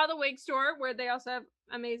was Salah the wig store, where they also have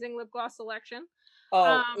amazing lip gloss selection.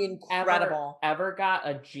 Oh, incredible. Ever got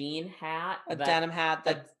a jean hat? A denim hat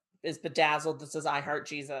that is bedazzled that says I Heart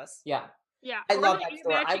Jesus. Yeah. Yeah. I love that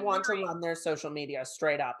store. I want to run their social media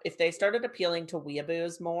straight up. If they started appealing to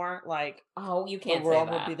weeaboos more, like, oh, you can't the world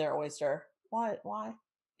say that. would be their oyster. What? Why?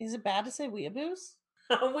 Is it bad to say weeaboos?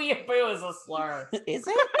 Weeaboo is a slur. Is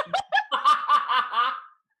it?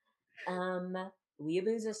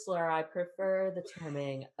 Weeaboo's a slur. I prefer the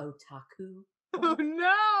terming otaku. Oh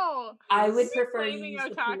no! I would You're prefer you blaming use the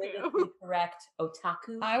otaku. politically correct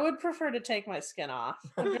otaku. I would prefer to take my skin off.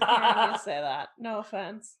 I'm just hearing you say that. No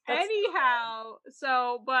offense. That's- Anyhow,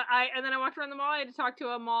 and then I walked around the mall. I had to talk to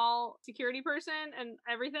a mall security person and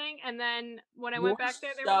everything. And then when I went back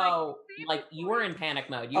there, they were like, you were in panic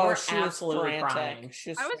mode. You Oh, were she was absolutely frantic. crying.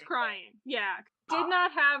 I was crying. Yeah. Did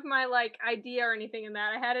not have my like ID or anything in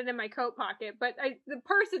that. I had it in my coat pocket, but the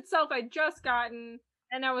purse itself I'd just gotten,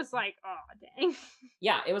 and I was like, oh dang.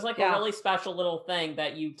 Yeah, it was like a really special little thing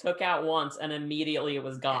that you took out once and immediately it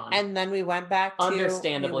was gone. And then we went back to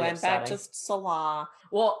Understandably back to Salah.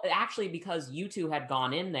 Well, actually, because you two had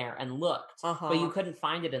gone in there and looked, but you couldn't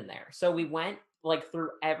find it in there. So we went like through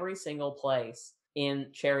every single place in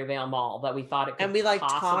Cherryvale Mall that we thought it could and we like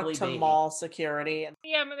possibly talked to be. Mall security.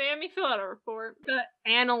 Yeah, but they had me fill out a report. The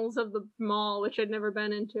annals of the mall, which I'd never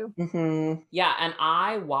been into. Mm-hmm. Yeah, and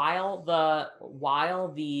while the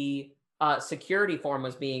security form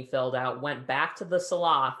was being filled out, went back to the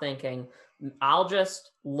Salah thinking, I'll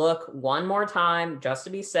just look one more time just to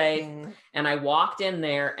be safe. And I walked in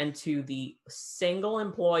there, and to the single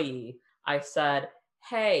employee, I said,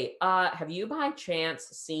 hey, have you by chance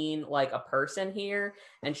seen like a person here?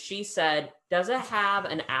 And she said, does it have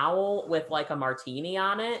an owl with like a martini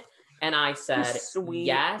on it? And I said,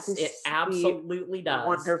 yes, it absolutely does.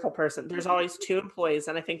 Wonderful person. There's always two employees,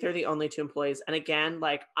 and I think they're the only two employees. And again,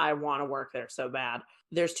 like, I want to work there so bad.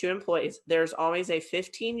 There's two employees. There's always a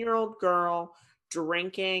 15-year-old girl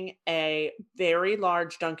drinking a very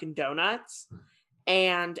large Dunkin' Donuts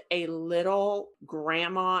and a little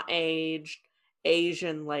grandma-aged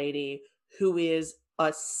Asian lady who is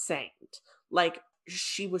a saint. Like,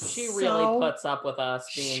 she really puts up with us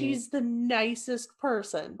being she's the nicest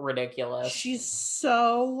person. Ridiculous. She's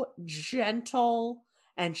so gentle,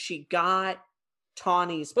 and she got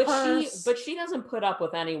Tawny's purse. But she doesn't put up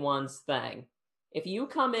with anyone's thing. If you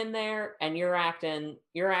come in there and you're acting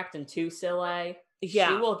too silly,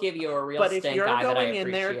 she will give you a real stink eye. But if you're going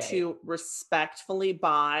in there to respectfully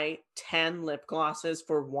buy 10 lip glosses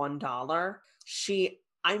for $1,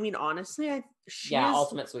 honestly,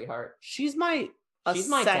 ultimate sweetheart. She's my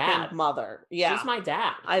second dad. mother. Yeah. She's my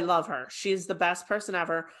dad. I love her. She's the best person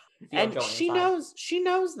ever. And she knows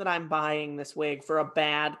that I'm buying this wig for a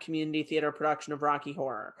bad community theater production of Rocky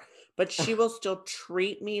Horror. But she will still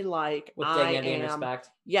treat me like with I dignity am. And respect.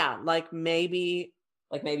 Yeah, like maybe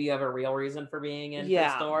you have a real reason for being in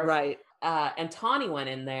the store. Right. And Tawny went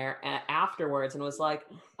in there afterwards and was like,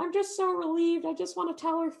 I'm just so relieved. I just want to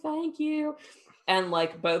tell her thank you. And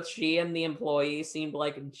like both she and the employee seemed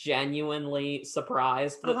like genuinely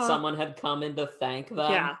surprised that someone had come in to thank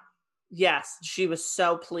them. Yeah. Yes, she was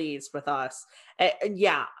so pleased with us.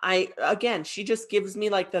 She just gives me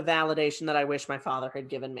like the validation that I wish my father had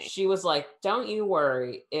given me. She was like, don't you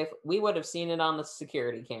worry. If we would have seen it on the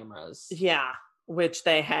security cameras. Yeah, which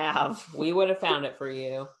they have. We would have found it for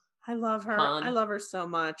you. I love her. I love her so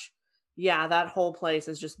much. Yeah, that whole place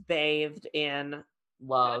is just bathed in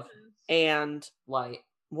love and light.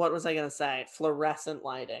 What was I going to say? Fluorescent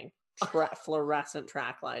lighting. Fluorescent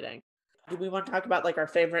track lighting. Do we want to talk about like our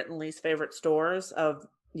favorite and least favorite stores of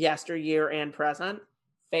yesteryear and present?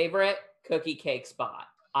 Favorite cookie cake spot.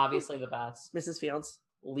 Obviously the best. Mrs. Fields.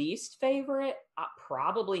 Least favorite?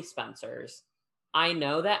 Probably Spencer's. I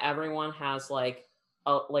know that everyone has like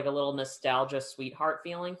a little nostalgia sweetheart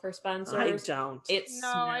feeling for Spencer's. I don't. It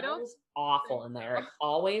smells awful in there. It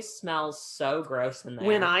always smells so gross in there.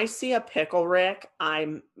 When I see a pickle Rick,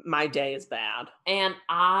 my day is bad. And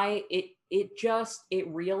it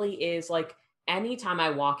really is like anytime I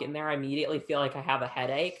walk in there, I immediately feel like I have a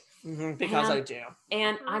headache. Because I do.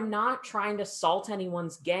 And I'm not trying to salt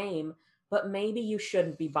anyone's game, but maybe you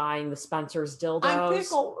shouldn't be buying the Spencer's dildos. I'm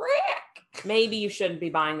Pickle Rick. Maybe you shouldn't be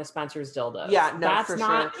buying the Spencer's dildos. Yeah, no, that's for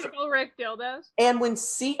not sure. Pickle Rick dildos. And when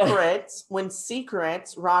Secrets,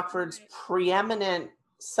 Rockford's preeminent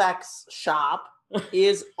sex shop,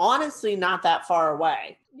 is honestly not that far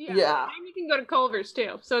away. Yeah. And you can go to Culver's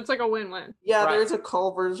too. So it's like a win-win. Yeah, right. There's a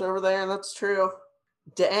Culver's over there. That's true.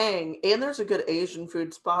 Dang. And there's a good Asian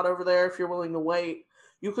food spot over there if you're willing to wait.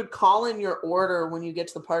 You could call in your order when you get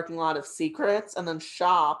to the parking lot of Secrets and then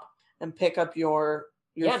shop and pick up your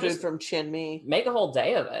food from Chinmi. Make a whole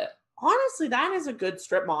day of it. Honestly, that is a good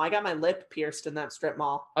strip mall. I got my lip pierced in that strip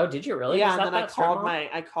mall. Oh, did you really? Yeah, and then I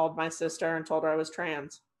called my sister and told her I was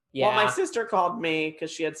trans. Yeah. Well, my sister called me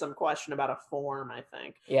because she had some question about a form, I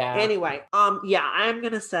think. Yeah. Anyway, I'm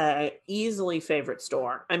gonna say easily favorite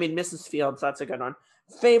store. I mean, Mrs. Fields, that's a good one.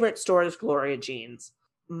 Favorite store is Gloria Jeans.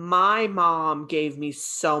 my mom gave me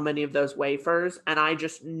so many of those wafers, and I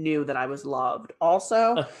just knew that I was loved.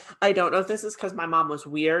 Also, I don't know if this is because my mom was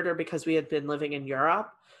weird or because we had been living in Europe,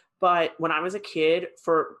 but when I was a kid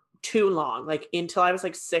for too long, like until I was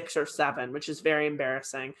like 6 or 7, which is very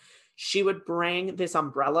embarrassing, she would bring this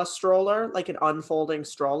umbrella stroller, like an unfolding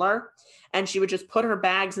stroller, and she would just put her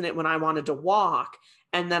bags in it when I wanted to walk.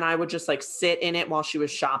 And then I would just like sit in it while she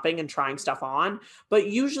was shopping and trying stuff on. But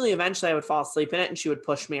usually, eventually, I would fall asleep in it and she would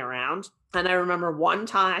push me around. And I remember one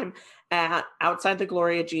time outside the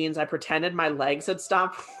Gloria Jeans, I pretended my legs had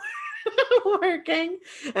stopped working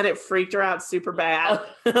and it freaked her out super bad.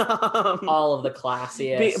 All of the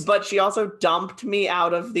classiest. But she also dumped me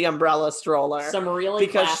out of the umbrella stroller. Some really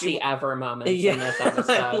classy ever moments in this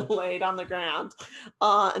episode. Laid on the ground.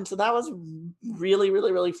 And so that was really,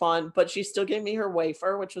 really, really fun. But she still gave me her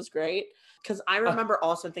wafer, which was great. Because I remember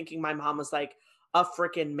also thinking my mom was like a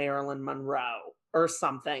freaking Marilyn Monroe or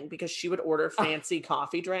something, because she would order fancy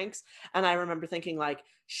coffee drinks. And I remember thinking like,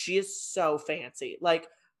 she is so fancy. Like,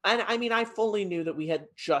 and I mean, I fully knew that we had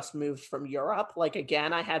just moved from Europe. Like,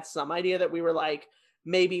 again, I had some idea that we were like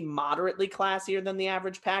maybe moderately classier than the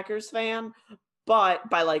average Packers fan, but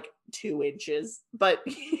by like 2 inches. But,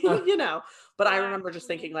 you know, but I remember just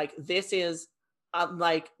thinking like, this is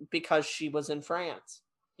like, because she was in France.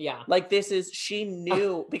 Yeah. Like, this is, she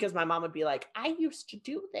knew, because my mom would be like, I used to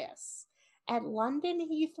do this at London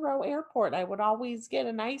Heathrow Airport. I would always get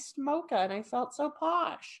a nice mocha and I felt so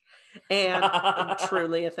posh. And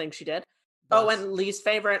truly a thing she did. Oh, and least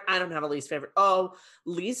favorite, I don't have a least favorite. Oh,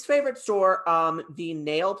 least favorite store, the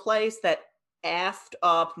nail place that effed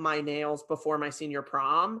up my nails before my senior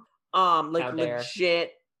prom. Like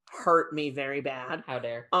legit hurt me very bad. How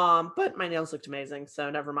dare. But my nails looked amazing, so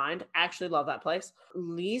never mind. Actually love that place.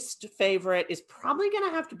 Least favorite is probably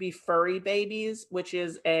gonna have to be Furry Babies, which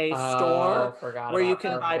is a store where you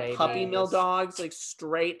can buy puppy mill dogs like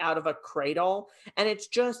straight out of a cradle, and it's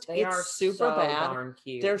just it's super bad. Darn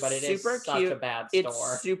cute. They're but it super is such cute. A bad store.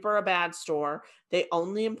 It's super a bad store. They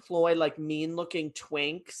only employ like mean looking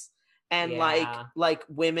twinks and like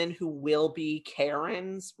women who will be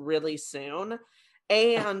Karens really soon.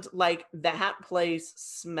 And like that place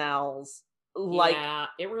smells like, yeah,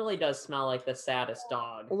 it really does smell like the saddest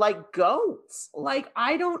dog. Like goats. Like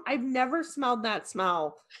I've never smelled that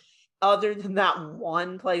smell other than that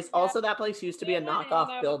one place. Yeah. Also, that place used to be a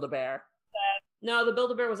knockoff Build-A-Bear. No, the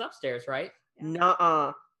Build-A-Bear was upstairs, right?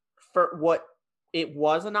 Nuh-uh. For what it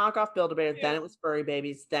was a knockoff Build-A-Bear, then it was Furry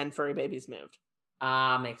Babies, then Furry Babies moved.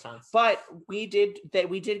 Makes sense. But we did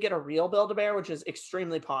get a real Build-A-Bear, which is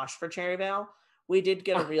extremely posh for Cherryvale. We did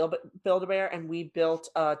get a real Build-A-Bear, and we built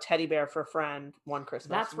a teddy bear for a friend one Christmas.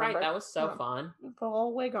 That's remember? Right. That was so fun. Put a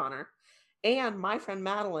little wig on her. And my friend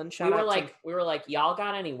Madeline, we were like, y'all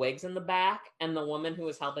got any wigs in the back? And the woman who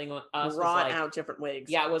was helping us brought out different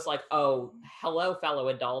wigs. Yeah, it was like, oh, hello, fellow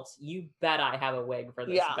adults. You bet I have a wig for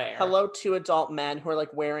this bear. Hello, 2 adult men who are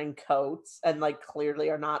like wearing coats and like clearly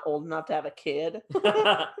are not old enough to have a kid.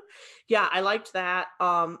 Yeah, I liked that.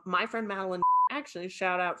 My friend Madeline, actually,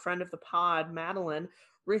 shout out friend of the pod, Madeline,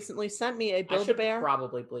 recently sent me a Build-A-Bear. I should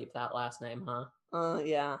probably bleep that last name, huh?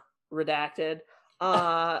 Yeah, redacted.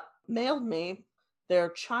 Mailed me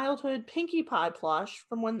their childhood Pinkie Pie plush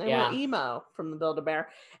from when they were emo from the Build-A-Bear,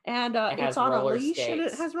 and it's on a leash and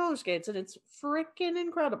it has roller skates and it's freaking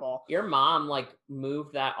incredible. Your mom like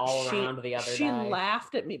moved that all around the other day. She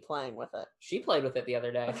laughed at me playing with it. She played with it the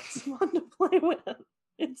other day. It's fun to play with.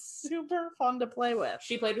 It's super fun to play with.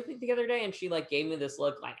 She played with it the other day and she like gave me this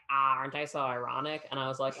look like, aren't I so ironic? And I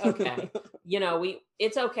was like, okay, you know,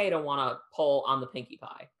 it's okay to want to pull on the Pinkie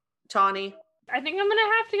Pie. Tawny? I think I'm going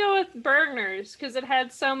to have to go with Bergner's because it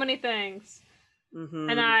had so many things. Mm-hmm.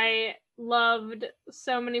 And I loved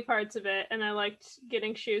so many parts of it. And I liked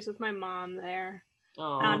getting shoes with my mom there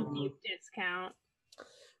on deep discount.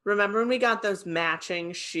 Remember when we got those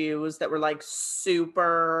matching shoes that were like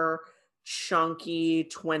super chunky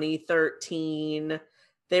 2013?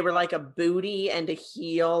 They were like a booty and a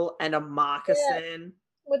heel and a moccasin.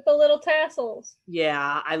 With the little tassels.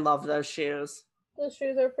 Yeah, I love those shoes. Those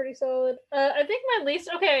shoes are pretty solid. I think my least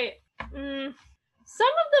okay.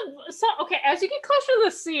 As you get closer to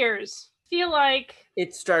the Sears, I feel like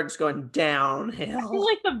it starts going downhill. I feel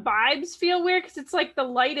like the vibes feel weird because it's like the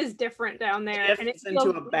light is different down there, and it's into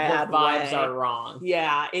a bad the vibes way. Are wrong.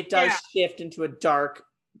 Yeah, it does shift into a dark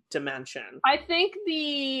dimension. I think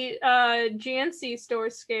the GNC store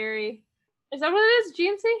is scary. Is that what it is?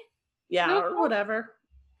 GNC? Yeah, or whatever.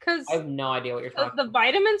 Because I have no idea what you're talking about. The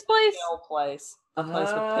vitamins place? Pill place. A place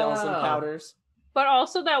with pills and powders. But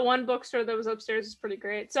also that one bookstore that was upstairs is pretty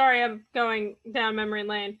great. Sorry, I'm going down memory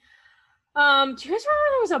lane. Do you guys remember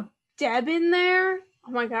there was a Deb in there?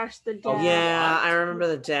 Oh my gosh, the Deb. Oh, Yeah, what? I remember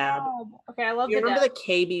the Deb. Okay, I love You the remember Deb. the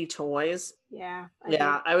KB toys? Yeah.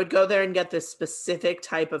 Yeah, I would go there and get this specific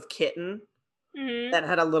type of kitten Mm-hmm. that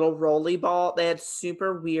had a little rolly ball. They had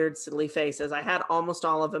super weird, silly faces. I had almost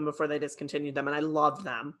all of them before they discontinued them, and I loved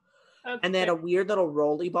them. And they had a weird little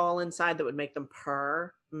rolly ball inside that would make them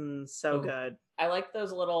purr. So Ooh. good. I like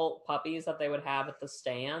those little puppies that they would have at the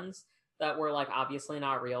stands that were like obviously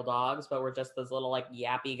not real dogs, but were just those little like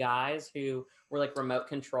yappy guys who were like remote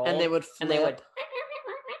controlled. And they would flip.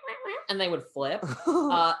 And they would flip.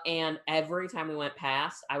 And every time we went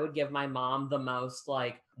past, I would give my mom the most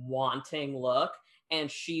like wanting look, and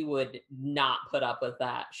she would not put up with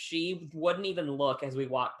that. She wouldn't even look as we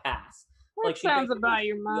walked past. What She sounds basically about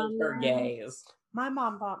your sealed mom? her gaze. My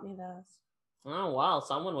mom bought me this. Oh wow,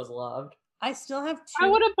 someone was loved. I still have I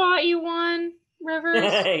 2. would have bought you one, Rivers.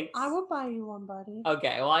 Thanks. I will buy you one, buddy.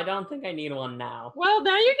 Okay, well I don't think I need one now. Well,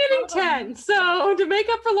 now you're getting 10, so to make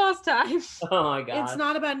up for lost time. Oh my god. It's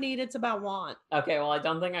not about need, it's about want. Okay, well I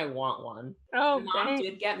don't think I want one. Oh, My mom dang.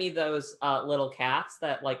 did get me those little cats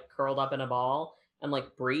that like curled up in a ball and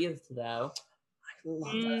like breathed though. I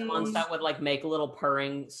love Mm. Ones those. that would like make little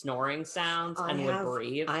purring, snoring sounds and would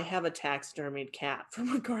breathe. I have a taxidermied cat from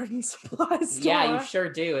a garden supply store. Yeah, you sure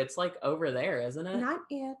do. It's like over there, isn't it? Not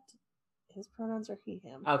it. His pronouns are he,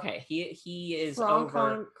 him. Okay, he is Frank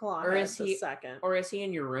over. Claude or is is the he- second. Or is he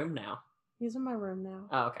in your room now? He's in my room now.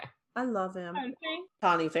 Oh, okay. I love him. Okay.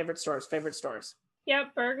 Tawny, favorite stores.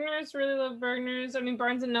 Yep, Bergner's. Really love Bergner's. I mean,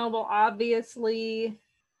 Barnes and Noble, obviously.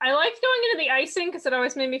 I liked going into the icing because it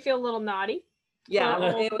always made me feel a little naughty. Yeah,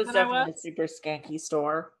 Well, it was when I definitely a was- super skanky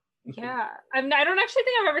store. Yeah, I don't actually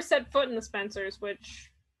think I've ever set foot in the Spencers,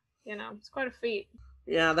 which, it's quite a feat.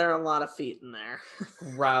 Yeah, there are a lot of feet in there.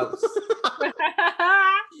 Gross.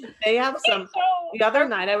 They have some. So, The other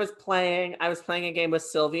night I was playing a game with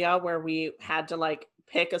Sylvia where we had to like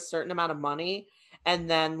pick a certain amount of money, and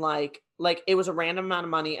then like it was a random amount of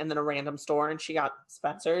money and then a random store, and she got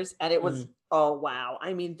Spencer's, and it was oh wow.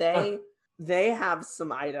 I mean they have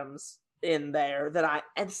some items in there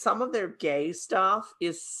and some of their gay stuff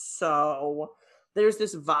is so. There's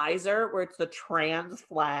this visor where it's the trans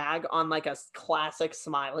flag on like a classic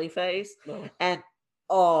smiley face, and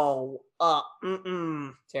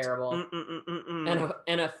Terrible.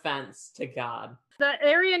 An offense to God. the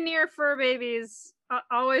area near Fur Babies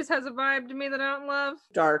always has a vibe to me that I don't love.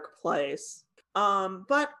 Dark place.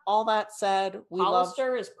 But all that said, we love.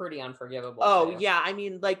 Hollister is pretty unforgivable. Oh too. yeah, I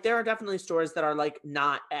mean, like there are definitely stores that are like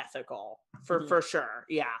not ethical for Mhm. sure.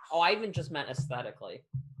 Yeah. Oh, I even just meant aesthetically.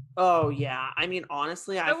 Oh yeah. I mean,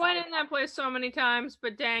 honestly, I went in that place so many times,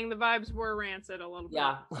 but dang, the vibes were rancid a little bit.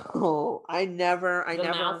 Yeah. Oh, I never. The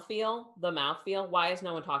mouthfeel. Why is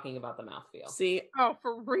no one talking about the mouthfeel? See. Oh,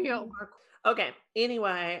 for real. Okay.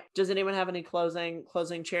 Anyway, does anyone have any closing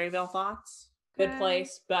Cherryville thoughts? Good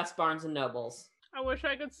place, best Barnes and Nobles. I wish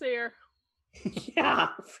I could see her. Yeah,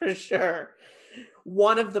 for sure.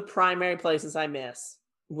 One of the primary places I miss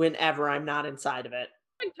whenever I'm not inside of it.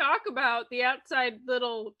 We can talk about the outside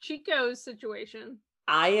little Chico's situation.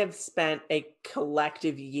 I have spent a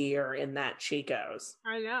collective year in that Chico's.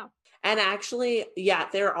 I know. And actually, yeah,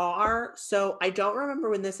 there are. So I don't remember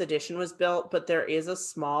when this addition was built, but there is a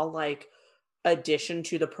small like addition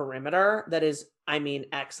to the perimeter that is, I mean,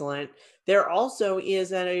 excellent. There also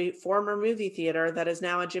is a former movie theater that is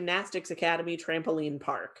now a gymnastics academy trampoline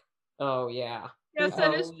park. Oh yeah. Yes,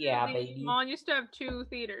 that is Oh, true. yeah, The baby. mall used to have 2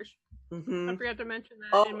 theaters. Mhm. I forgot to mention that.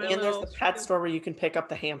 Oh, in my and there's little the pet spiel. store where you can pick up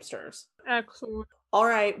the hamsters. Excellent. All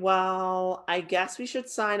right. Well, I guess we should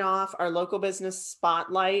sign off our local business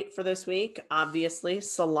spotlight for this week. Obviously,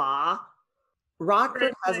 Salah.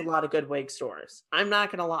 Rockford has a lot of good wig stores. I'm not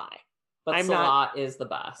going to lie. But I'm Salat is the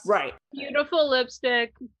best. Right. Beautiful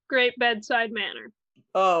lipstick, great bedside manner.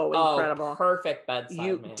 Oh, Oh, incredible. perfect bedside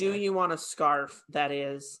manner. Do you want a scarf that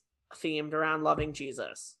is themed around loving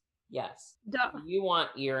Jesus? Yes. Duh. Do you want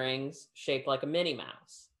earrings shaped like a Minnie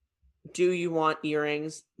Mouse? Do you want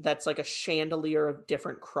earrings that's like a chandelier of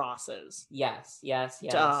different crosses? Yes. Yeah.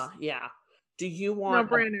 Do you No want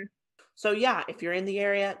brainer. So yeah, if you're in the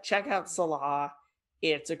area, check out Salah.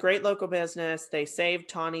 It's a great local business. They saved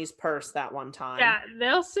Tawny's purse that one time. Yeah,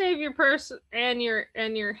 they'll save your purse and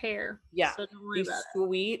your hair. Yeah. So don't worry The about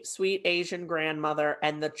sweet, sweet Asian grandmother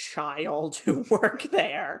and the child who work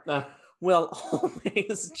there Uh, will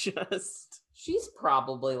always just. she's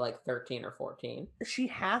probably like 13 or 14. She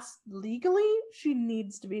has legally, she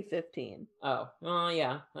needs to be 15. Oh,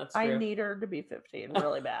 yeah, that's true. I need her to be 15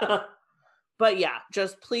 really bad. But yeah,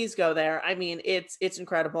 just please go there. I mean, it's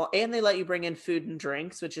incredible. And they let you bring in food and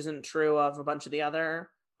drinks, which isn't true of a bunch of the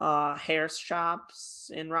other hair shops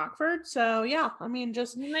in Rockford. So yeah, I mean,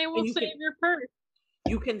 just And they will you save can your purse.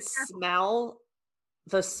 you can smell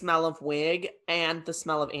the smell of wig and the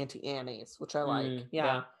smell of Auntie Annie's, which I like.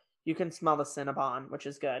 Yeah. You can smell the Cinnabon, which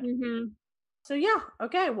is good. Mm-hmm. So yeah,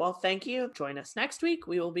 okay. Well, thank you. Join us next week.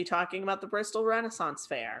 We will be talking about the Bristol Renaissance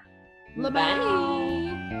Fair. Bye.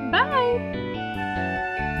 Bye.